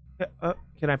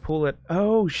 Can I pull it?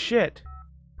 Oh shit.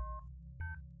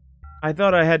 I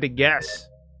thought I had to guess.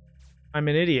 I'm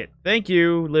an idiot. Thank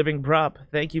you, Living Prop.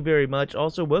 Thank you very much.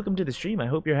 Also, welcome to the stream. I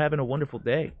hope you're having a wonderful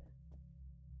day.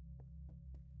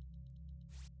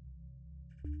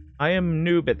 I am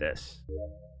noob at this.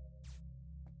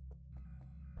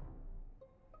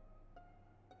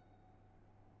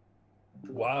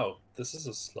 Wow, this is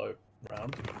a slow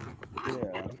round. Yeah.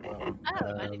 Well, Oh,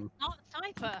 and it's not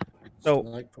Sniper. So,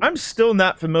 Sniper. I'm still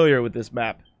not familiar with this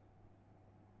map.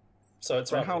 So it's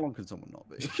So round. how long can someone not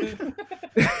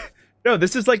be? No,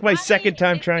 this is like my I second mean,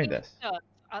 time it trying seems this. nuts.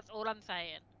 That's all I'm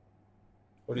saying.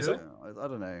 What do you say? I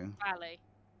don't know. Rally.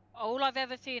 All I've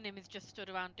ever seen him is just stood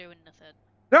around doing nothing.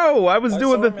 No, I was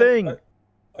doing saw the him in- thing.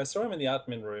 I saw him in the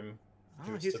admin room. He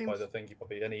Oh, was he stood by seems. the thingy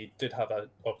puppy, and he did have a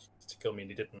option to kill me,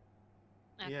 and he didn't.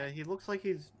 Okay. Yeah, he looks like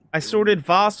he's. I doing sorted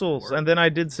fossils, work. and then I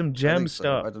did some I gem think so,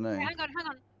 stuff. I don't know. Hang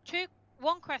on.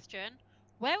 One question.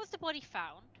 Where was the body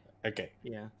found? Okay.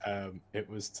 Yeah. It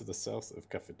was to the south of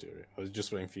cafeteria. I was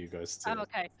just waiting for you guys to. Oh,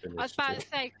 okay. finish I was about the- to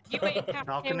say, you were in Balcony?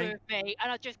 cafeteria with me,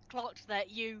 and I just clocked that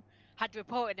you had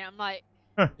reported it. I'm like,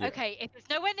 Yeah. okay, if it's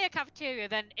nowhere near cafeteria,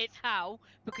 then it's Hal,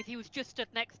 because he was just stood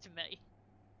next to me.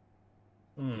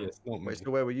 Hmm. Yeah, it's not me. Wait, so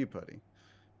where were you, Purdy?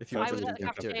 If you I were was just at the in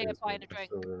cafeteria cafeteria. buying a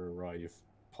drink. I saw her arrive,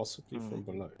 possibly from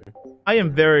below. I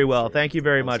am very well. Thank you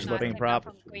very I was much, in No, I Living came Prop.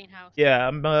 down from Greenhouse. Yeah,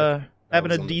 I'm I having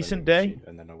was a on the decent vending day. machine,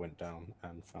 and then I went down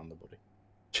and found the body.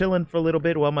 Chilling for a little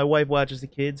bit while my wife watches the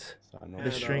kids. So I know The I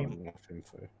don't stream. have enough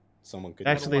info. someone could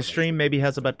Actually, the stream maybe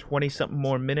has about 20-something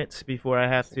more minutes before I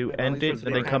have to end it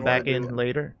and then come back in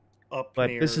later. Up But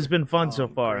this has been fun so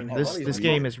um, far. Green This Hill. this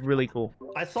game is really cool.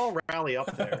 I saw Rally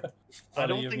up there. I Rally,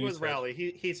 don't you're think it was muted. Rally.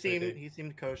 He seemed Maybe. he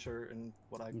seemed kosher in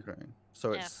what I Okay,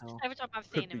 so Yeah. it's Every time I've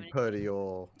seen could him, be it's Purdy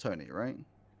or Tony, right?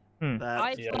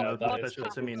 that Yeah, thought that one is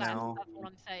suspicious to me that's now. all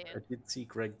I'm saying. I did see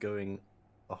Greg going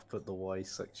up at the Y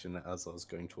section as I was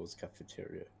going towards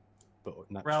cafeteria. But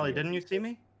Rally, didn't you see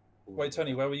me? Wait,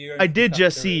 Tony, where were you? Going I from did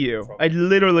just see cafeteria you. from? I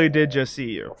literally did just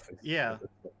see you. Yeah.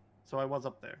 So I was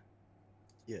up there.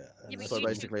 Yeah. Yeah, but So you-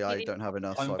 basically, I don't have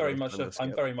enough. so I'm I've very gotta much go of, I'm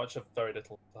skip. very much of very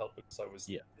little help because I was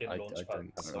Yeah, in I launch don't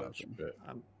pad. have So. much, but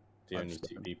Um, the I've only just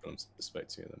two been- people I'm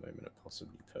suspecting at the moment are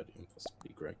possibly Purdy and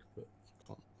possibly Greg, but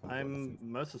can't I'm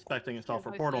most suspecting a Both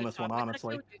self-report on those this one, times. I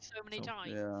honestly. killed you so many So,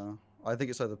 times. Yeah, I think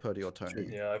it's either Purdy or Tony.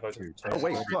 Yeah, I voted for Oh Tony.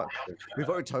 wait, what? We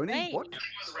voted Tony? Wait. What?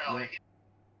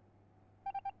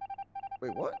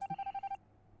 Wait, what?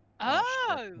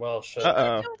 Oh! Well, shit.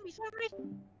 Uh-oh. You killed me so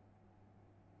many.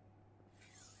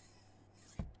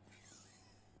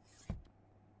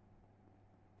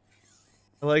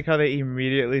 I like how they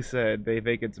immediately said they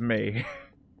think it's me.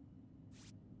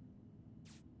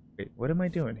 Wait, what am I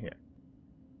doing here?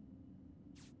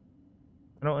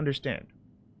 I don't understand.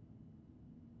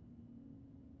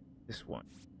 This one.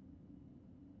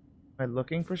 Am I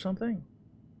looking for something?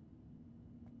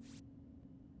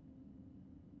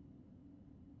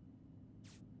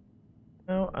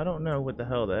 No, I don't know what the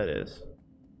hell that is.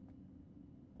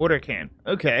 Water can.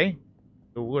 Okay.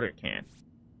 The water can.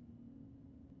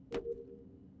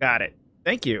 Got it.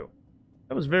 Thank you.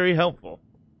 That was very helpful.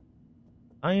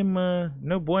 I am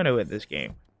no bueno at this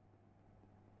game.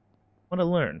 Want to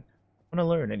learn. Want to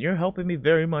learn, and you're helping me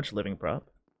very much, Living Prop.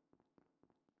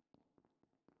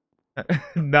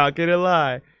 Not gonna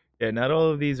lie. Yeah, not all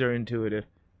of these are intuitive.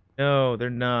 No, they're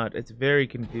not. It's very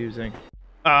confusing.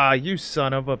 Ah, you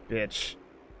son of a bitch.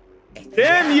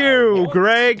 Damn you,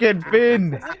 Greg and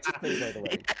Finn! By the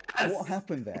way, what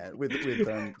happened there with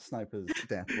Sniper's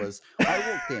death was I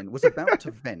walked in, was about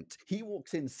to vent. He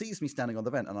walks in, sees me standing on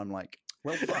the vent, and I'm like,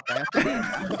 well, fuck, I have to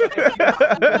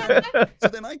leave. So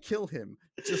then I kill him,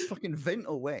 just fucking vent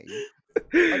away.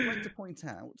 I'd like to point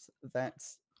out that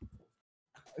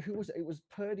who was it? It was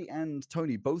Purdy and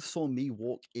Tony both saw me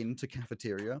walk into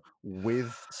cafeteria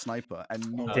with Sniper and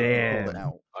neither Damn. called it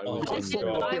out. I Oh was my just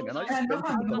God. Thing, and I just Yeah, no, vented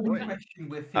I have another no way. question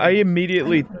with I him.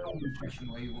 immediately... I have no question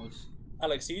where he was.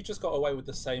 Alex, you just got away with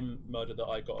the same murder that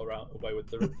I got away with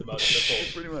the murder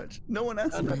before. Pretty much. No one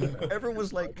asked me. Everyone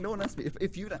was like, no one asked me.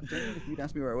 If you'd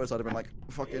asked me where I was, I'd have been like,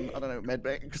 fucking, I don't know,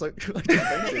 medbay, because I just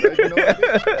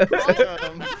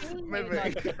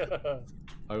medbay.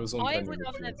 I was on I vending was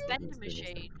on the machines, so vending this thing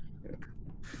was- machine.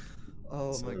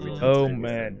 Oh my god. Oh,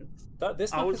 man.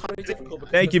 This I map was is really difficult.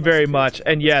 because Thank there's you no very security much.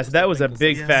 cameras, And yes, that was a because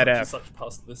big it's fat such F. Such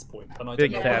past this point, and I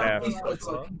Big don't fat know F. what these votes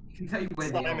are. I can tell you where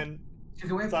they are. Simon, If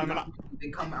they went for Simon, that, they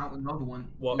come out with another one.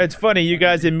 What? It's funny, you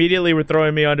guys immediately were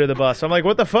throwing me under the bus. I'm like,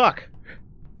 what the fuck?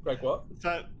 Greg, what?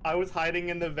 so I was hiding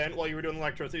in the vent while you were doing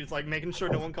electricity. It's like making sure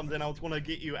no one comes in. I was going to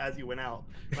get you as you went out.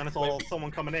 And I saw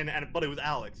someone coming in, but it was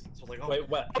Alex. So I was like, oh, Wait,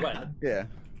 when? Yeah.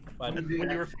 When? when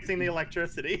you were fixing the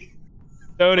electricity.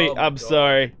 Tony, Oh my I'm God.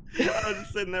 sorry. I was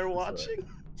just sitting there watching.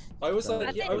 I was No,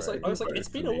 like, I I was like, think- it's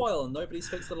been a while and nobody's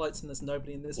fixed the lights and there's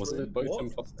nobody in this Was room. it both What?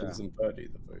 imposters and Purdy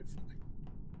that voted for me?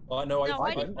 Oh, no, No,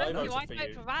 I didn't I vote you. I voted for voted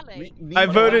you. for Rally. I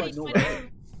voted-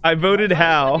 I voted I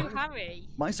Hal. voted Harry.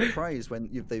 My surprise when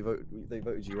they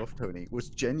voted you off, Tony, was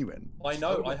genuine. I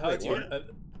know, I heard you. what?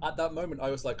 At that moment,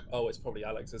 I was like, oh, it's probably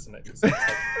Alex, isn't it? 'Cause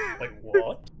it's like,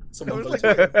 what? There Someone was, voted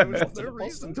like, for there was Alex no and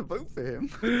reason to vote for him.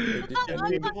 Well, Yeah, no,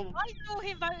 people- I saw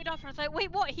him voted off and I was like,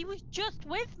 wait, what? He was just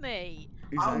with me.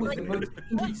 I was Exactly. the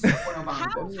most innocent one of our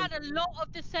Hal votes. had a lot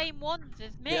of the same ones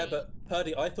as me. Yeah, but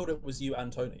Purdy, I thought it was you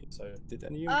and Tony, so... Did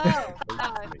any Oh, imposters vote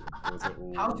no. for me? Or was it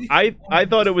all, How did I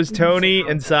thought it was Tony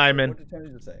and Simon. What did Tony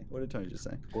just say? What did Tony just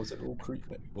say? was it all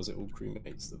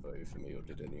crewmates that voted for me, or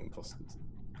did any imposters?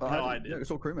 Oh, No, I didn't. did. Yeah,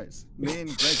 it's all crewmates. Me and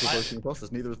Greg were both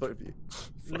imposters. Neither of us voted for you.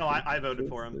 No, I voted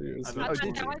for him. It was- I I, voted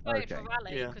did for you? him. voted for Okay.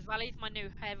 Rally Yeah. because Rally's my new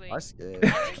heavy. I scared.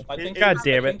 I think God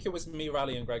damn I it. think it was me,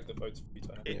 Rally, and Greg that voted for you,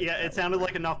 Tony. Yeah, it sounded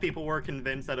like enough people were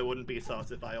convinced that it wouldn't be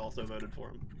sus if I also voted for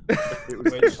him. It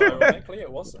was Which, ironically,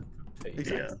 it wasn't.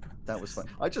 Exactly. Yeah. That was fun.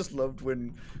 I just loved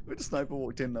when Sniper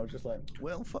walked in. And I was just like,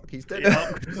 "Well, fuck, he's dead Yeah.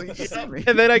 now." 'cause he just Yeah. see me.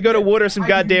 And then I go to water some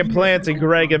goddamn plants and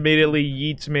Greg immediately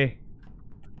yeets me.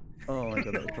 Oh my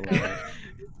god, that was hilarious.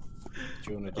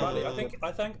 Do you want to Rally,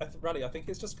 Rally, I think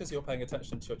it's just because you're paying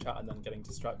attention to your chat and then getting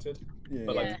distracted. Yeah.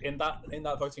 But like Yeah. in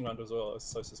that voting round as well, I was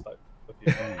so suspect of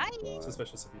you. Hi.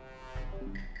 Suspicious of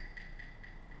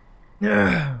you.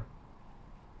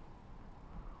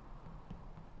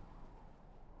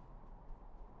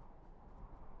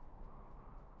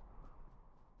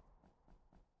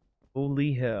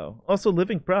 Holy hell. Also,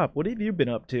 Living Prop, what have you been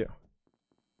up to?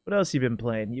 What else you been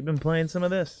playing? You been playing some of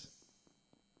this?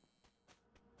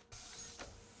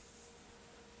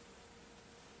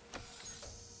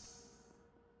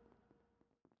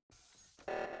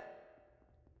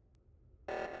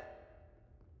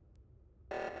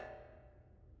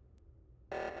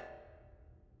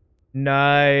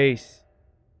 Nice.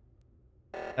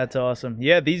 That's awesome.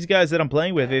 Yeah, these guys that I'm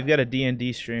playing with, they've got a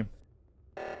D&D stream.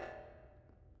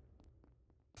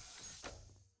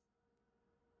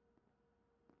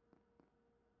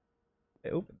 They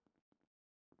open.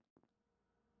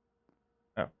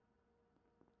 Oh. How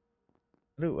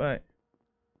do I?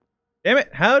 Damn it!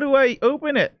 How do I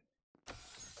open it?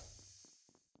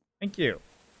 Thank you.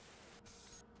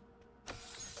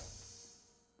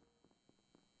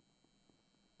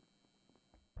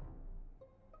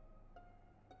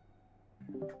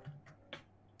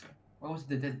 What was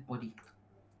the dead body?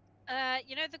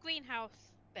 You know the greenhouse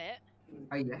bit,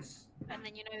 Ah, yes. and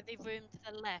then you know the room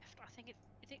to the left. I think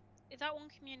is that one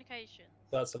communication?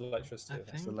 That's electricity. I I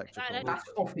think. It's think. electrical. That- That's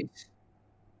office.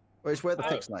 Well, it's where the Oh.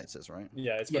 fixed lights is, right?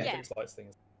 Yeah, it's where Yeah. the fixed lights thing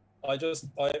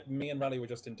is. Me and Rally were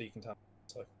just in decontamination.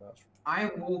 So that's I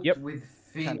walked Yep. with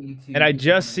Finn into. And I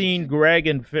just seen Greg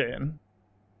and Finn.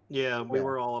 Yeah, we Yeah.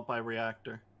 were all up by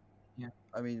reactor.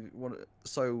 I mean,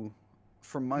 so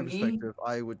from my Me?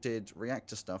 perspective, did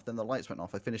reactor stuff. Then the lights went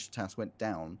off. I finished the task, went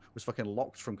down, was fucking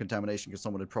locked from contamination because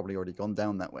someone had probably already gone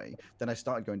down that way. Then I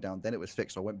started going down. Then it was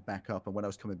fixed. I went back up, and when I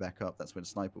was coming back up, that's when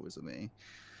Sniper was with me.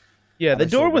 Yeah, And the I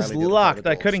saw door was Riley the other side of locked. the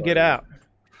I door, couldn't get so- out.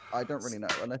 I don't really know,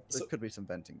 and there So- could be some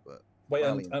venting, but wait,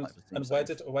 Riley and, and and, Sniper seem and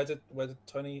safe. where did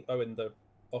Tony? Oh, in the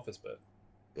office bit.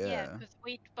 yeah. because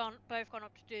we'd both gone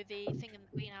up to do the thing in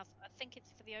the greenhouse. I think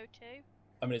it's for the O2.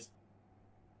 I mean, it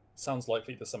sounds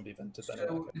likely that somebody vented then.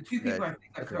 So the two Yeah, people I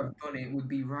think that I could have done it would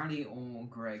be Rally or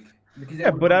Greg. Because they Yeah,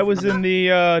 would but run I from was in lab- the they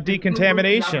would run from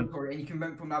decontamination. laboratory, and you can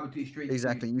run from laboratory straight to-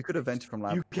 Exactly. You could have vented from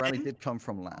lab. You Riley can? did come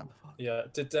from lab. Yeah.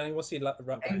 Did anyone see And Greg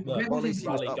was Well, in he was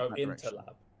Rally up go that into direction.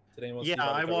 lab? Did anyone see Yeah,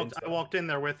 Rally I go walked. into I lab? walked in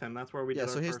there with him. That's where we Yeah, did.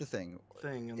 so our here's the first thing.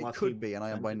 thing. It unless could he be, and I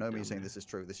am by vented no down means saying there. this is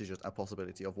true. This is just a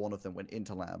possibility of one of them went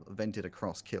into lab, vented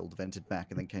across, killed, vented back,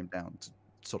 and then came down to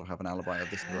sort of have an alibi of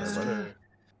this. That's where I went. true.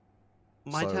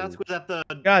 My So- task was at the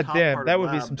God top damn, part that of would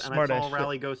be lab, some and smart I ass saw shit.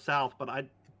 Rally go south, but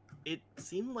it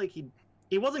seemed like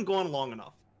he wasn't going long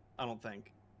enough. I don't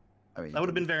think I mean, that would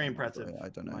have been didn't very come all the impressive. way, I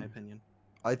don't in know. my opinion.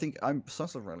 I think I'm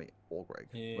sus of Rally or Greg.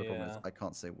 The problem is Yeah. I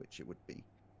can't say which it would be.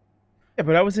 Yeah,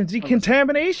 but I was in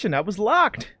decontamination. I was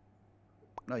locked.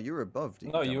 No, you were above.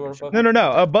 No, you were decontamination. above.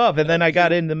 No, above, and then I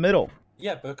got in the middle.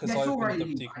 Yeah, because Yeah, I I saw opened Riley the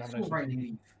leave. I saw decontamination. Riley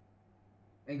leave.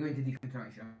 And go into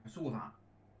decontamination. I saw that.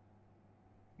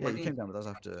 Yeah, you came down with us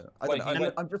after. I Wait, don't know. he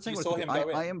went- I'm just saying. you what saw it him could be. go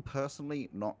in? I am personally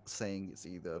not saying it's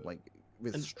either like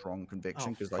with And- strong conviction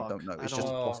Oh, because I fuck. don't know. I It's just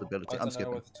a don't- possibility. I I'm don't know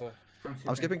skipping. whether to-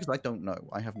 I'm skipping because I don't know.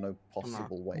 I have no not.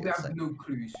 possible way We of have saying. no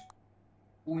clues.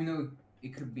 All we know, it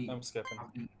could be I'm skipping.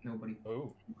 nobody.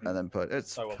 Oh, And then put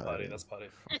it's. oh well, Purdy, Purdy. that's Purdy.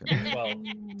 Fucking-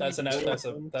 Well,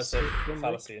 that's a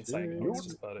fallacy in saying it. It's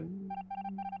just Purdy.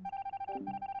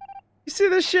 You see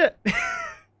this shit?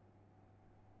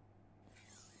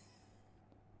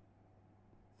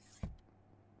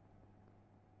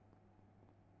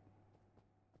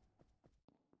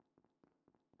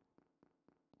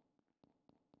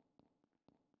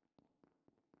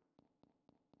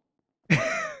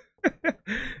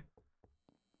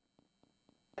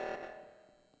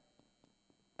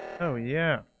 Oh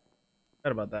yeah.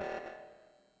 Forgot about that.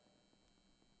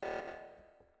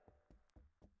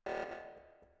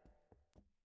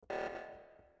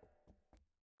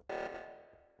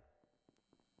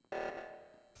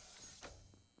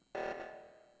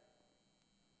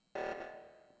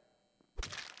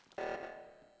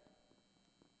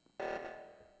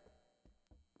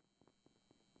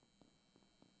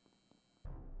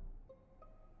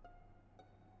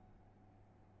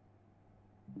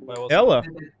 Where was Ella.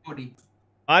 The dead body.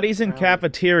 Bodies in Um,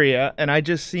 cafeteria, and I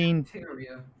just seen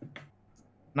Cafeteria.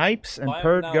 Snipes and I am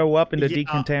Perd now- go up into Yeah.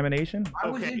 decontamination. I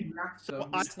was Okay, in reactor.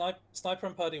 so Sniper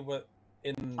and Purdy were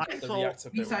in I the saw- reactor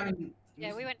Me, bit. Simon.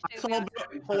 Yeah, we went I to. saw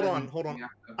reactor. hold on.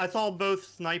 Reactor. I saw both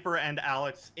Sniper and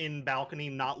Alex in balcony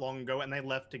not long ago, and they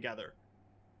left together.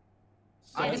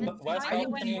 So, Where's didn't- where's I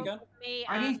balcony went again? with Me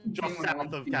I didn't and see just Finn when I south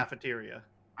went of to- cafeteria.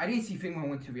 I didn't see Finn when I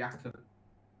went to reactor.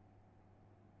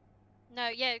 no,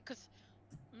 yeah, because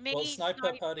me, Well,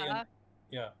 Sniper, Purdy, and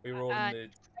yeah, we were all in the Greg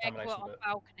were contamination on bit.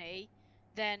 balcony.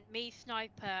 Then me,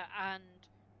 Sniper, and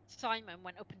Simon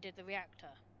went up and did the reactor.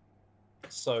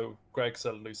 So Greg's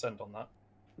a loose end on that.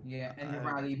 Yeah, and the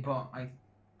rally, but I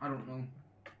don't know.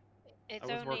 It's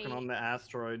I was only working on the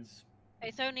asteroids.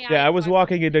 It's only Yeah, I Alex was I've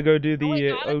walking in to go do Oh, wait, the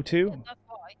no, Alex O2. did, that's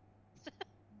why.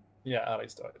 Yeah,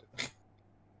 Alex died.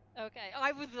 Okay,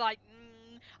 I was like,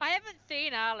 I haven't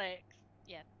seen Alex.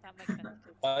 Yeah, that makes sense.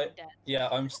 'cause I- I'm dead. Yeah,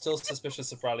 I'm still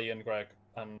suspicious of Rally and Greg,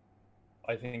 and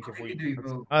I think if Who we do you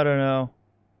vote? I don't know.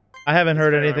 I haven't It's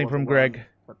heard fair, I anything wasn't from wrong, Greg.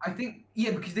 but- I think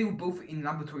because they were both in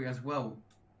laboratory as well.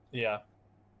 yeah,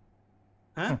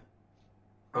 Huh?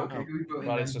 Okay, Oh, who voting?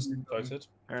 Rally's then? just Who's voting? voted.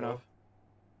 Fair enough.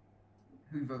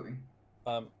 Who voting?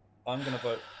 I'm gonna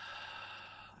vote.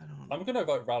 I don't. I'm gonna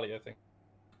vote Rally. I think.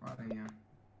 Right, then, yeah.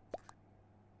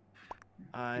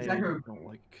 I Is that her- don't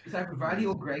like. It's either Riley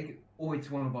or Greg, or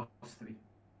it's one of us three.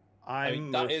 I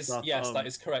mean, that most is sus yes, of- that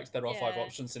is correct. There are 5 Yeah.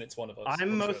 options, and it's one of us.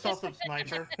 I'm What's most yours? sus of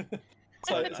Sniper.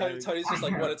 Tony's just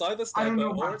like, well, it's either I don't Sniper know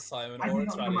or maths. it's Simon I or do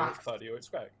it's not know Rally or it's maths. Purdy or it's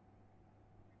Greg.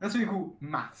 That's what we call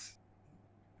maths.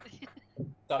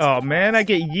 That's Oh good man, I maths.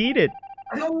 get yeeted.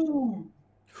 No!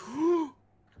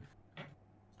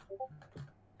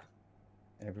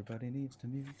 Everybody needs to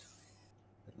mute.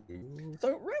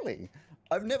 Don't really.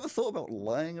 I've never thought about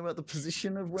lying about the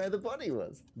position of where the body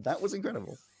was. That was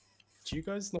incredible. Do you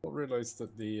guys not realize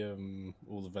that the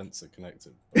all the vents are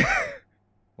connected?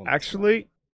 Actually,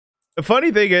 the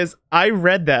funny thing is, I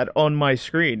read that on my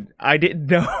screen. I didn't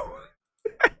know.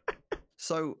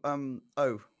 So,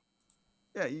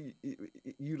 yeah,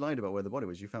 you lied about where the body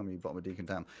was. You found me bottom of Deacon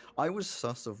Dam. I was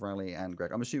sus of Rally and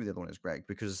Greg. I'm assuming the other one is Greg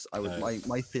because I was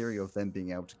my theory of them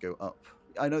being able to go up.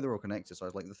 I know they're all connected, so I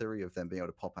was like the theory of them being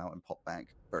able to pop out and pop back.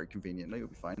 Very convenient. No, you'll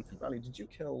be fine. Rally, did you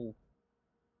kill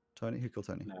Tony? Who killed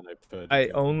Tony? No, Purdy I killed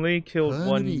him. only killed Purdy.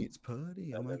 one. It's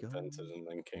Purdy. Oh And my then god. vented and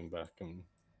then came back and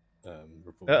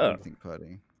reported. I Uh-oh. don't think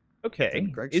Purdy. Okay,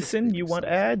 Then Greg should Ison, be you want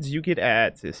sus. ads? You get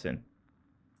ads, Ison.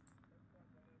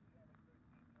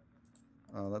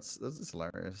 Oh, that's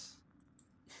hilarious.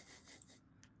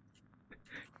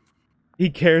 He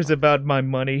cares about my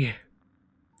money,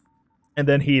 and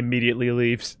then he immediately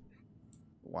leaves.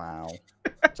 Wow.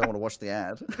 So I want to watch the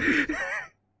ad.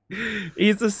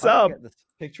 He's a I sub. get this.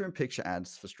 Picture-in-picture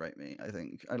ads frustrate me. I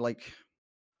think I like.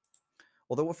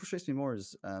 Although what frustrates me more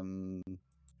is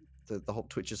the whole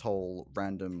Twitch's whole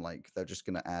random they're just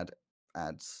gonna add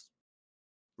ads,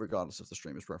 regardless of the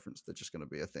streamer's preference. They're just gonna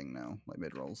be a thing now, like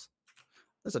mid rolls.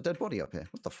 There's a dead body up here.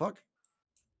 What the fuck?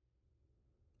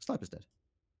 Sniper's dead.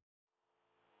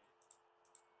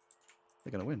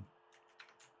 They're gonna win.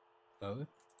 Are they?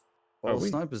 Well, we?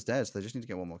 Sniper's dead, so they just need to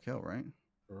get one more kill, right?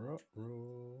 Ruh-roh.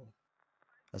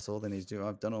 That's all they need to do.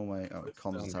 I've done all my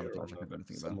comms and Down here sabotage. I on can't do the-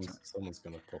 anything about that. Someone's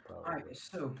gonna pop out. of Alright, it.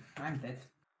 so I'm dead.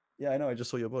 Yeah, I know. I just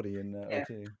saw your body in Yeah.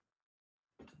 OT.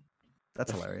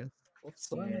 That's hilarious. What's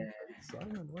Simon? Yeah.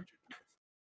 Simon, what'd you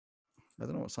I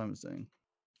don't know what Simon's doing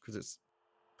because it's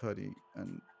Purdy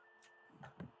and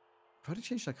Purdy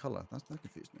changed their color. That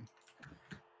confused me.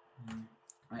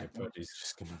 Yeah, Purdy's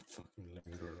just gonna fucking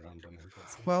linger around on him.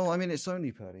 that's it. Well, I mean, it's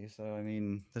only Purdy, so I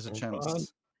mean, there's a Oh, chance. God.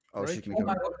 Oh, she's Right. gonna Oh go.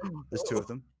 my god. There's two of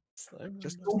them. Simon,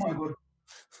 Just- Oh my god.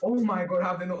 Oh my god,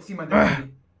 have they not seen my dead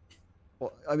body?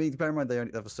 Well, I mean, bear in mind they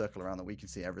only have a circle around them. We can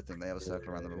see everything. They have a circle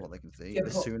around them of what they can see. Yeah,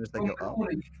 As but soon as they from go the up,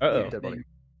 corner, you- Uh-oh. yeah, dead body.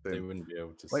 they Boom. wouldn't be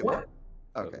able to Wait, see what? it.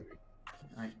 Okay.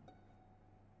 Right.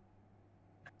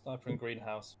 Sniper in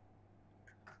greenhouse.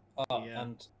 Yeah.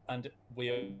 And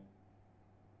we.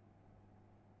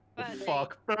 But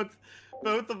Fuck.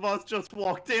 Both of us just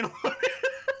walked in.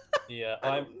 Yeah,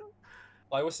 I don't know.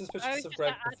 I was I suspicious was of just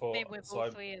Greg at before, admin with so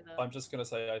all three of them. I'm just gonna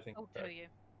say I think All two Greg. of you.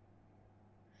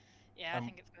 Yeah, I Um,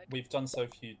 think it's good. We've done so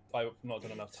few. I've not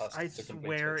done enough tasks I to complete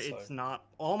swear it, so. it's not.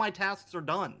 All my tasks are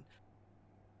done.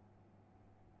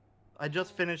 I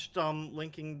just finished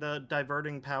linking the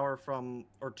diverting power from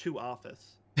to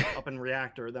office up in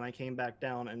reactor. Then I came back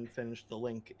down and finished the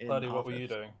link in Buddy, office. what were you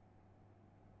doing?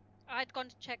 I'd gone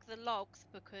to check the logs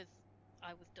because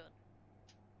I was done.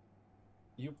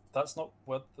 That's not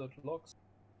where the logs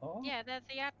are? Yeah, there's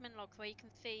the admin logs where you can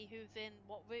see who's in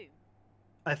what room.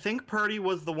 I think Purdy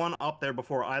was the one up there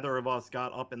before either of us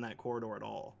got up in that corridor at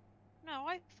all. No,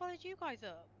 I followed you guys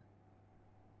up.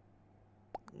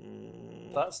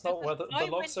 That's not Because where the I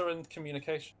logs are in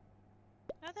communication.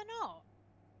 No, they're not.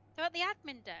 They're at the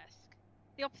admin desk.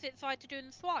 The opposite side to doing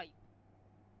the swipe.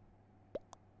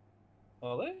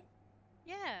 Are they?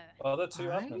 Yeah. Are there two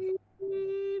admins?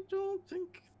 I don't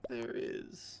think there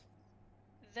is.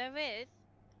 There is.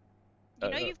 You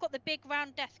know you've got the big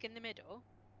round desk in the middle?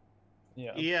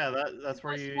 Yeah. Yeah, that's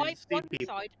where you Swipe see one people.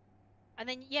 side, and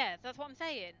then, yeah, that's what I'm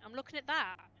saying. I'm looking at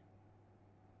that.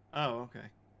 Oh, okay.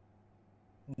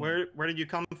 Hmm. Where did you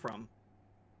come from?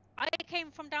 I came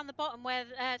from down the bottom where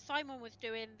Simon was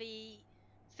doing the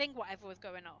thing, whatever was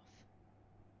going off.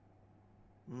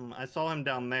 I saw him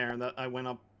down there. That I went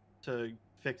up to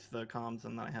fix the comms,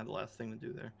 and then I had the last thing to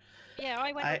do there. Yeah,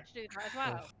 I went up to do that as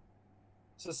well.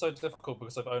 This is so difficult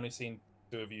because I've only seen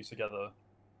 2 of you together,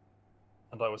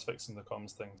 and I was fixing the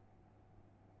comms thing.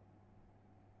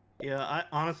 Yeah,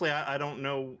 honestly, I don't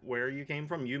know where you came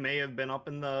from. You may have been up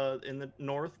in the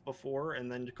north before,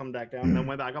 and then come back down, and then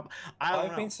went back up.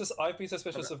 I've been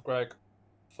suspicious of Greg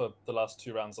for the last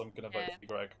 2 rounds. I'm gonna vote for you,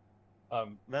 Greg.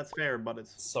 That's fair, but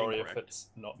it's sorry incorrect. if it's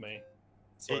not me.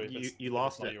 Sorry, if you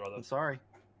lost it. You, I'm sorry.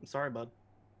 I'm sorry, bud.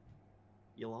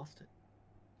 You lost it.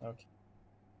 Okay.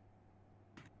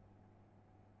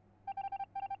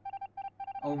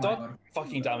 Oh my God god.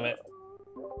 fucking damn it.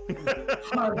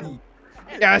 Hardy.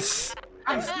 Yes!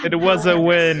 It was a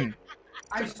win.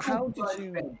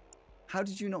 How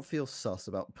did you not feel sus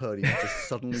about Purdy just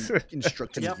suddenly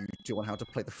instructing you two on how to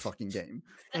play the fucking game?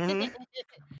 That's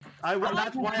why I was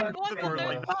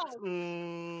like,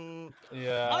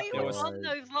 yeah. I was on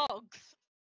those logs.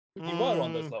 You were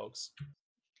on those logs.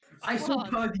 I saw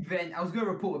Purdy vent. I was going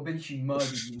to report a bench you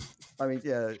murdered you. I mean,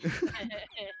 yeah.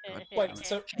 Wait,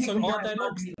 so are there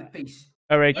logs?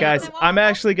 All right, guys, I'm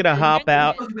actually gonna hop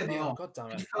out. Oh, God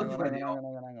damn it. Hang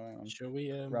on. Shall we?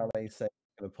 Raleigh say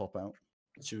gonna pop out.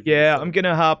 Yeah, I'm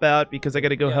gonna hop out because I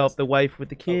gotta go help the wife with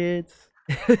the kids.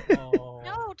 Oh.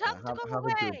 No, don't go have a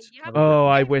away. good- You have Oh, a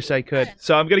I good wish I could. friend.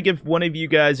 So I'm gonna give one of you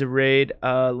guys a raid.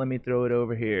 Let me throw it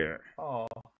over here. Oh.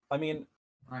 I mean,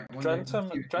 Right,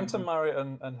 Drenton,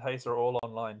 Marriott, and Hayes are all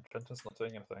online. Drenton's not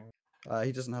doing anything.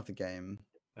 He doesn't have the game.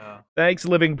 Yeah. Thanks,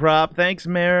 Living Prop. Thanks,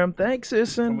 Maram. Thanks, Can we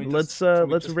Ison. just- Let's can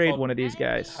we let's just raid pod one of these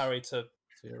guys. Harry to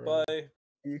bye.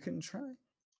 You can try.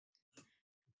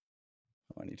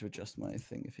 I need to adjust my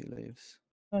thing if he leaves.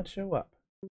 Not show up.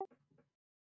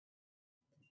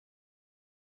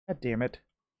 God damn it.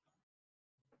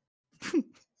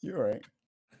 You're right.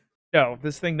 No,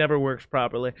 this thing never works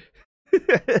properly.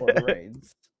 What, the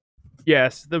raids?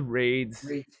 Yes, the raids.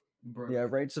 Yeah,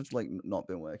 raids have like not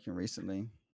been working recently.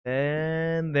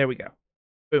 And there we go.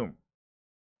 Boom.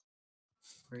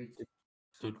 Great.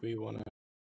 Did we want to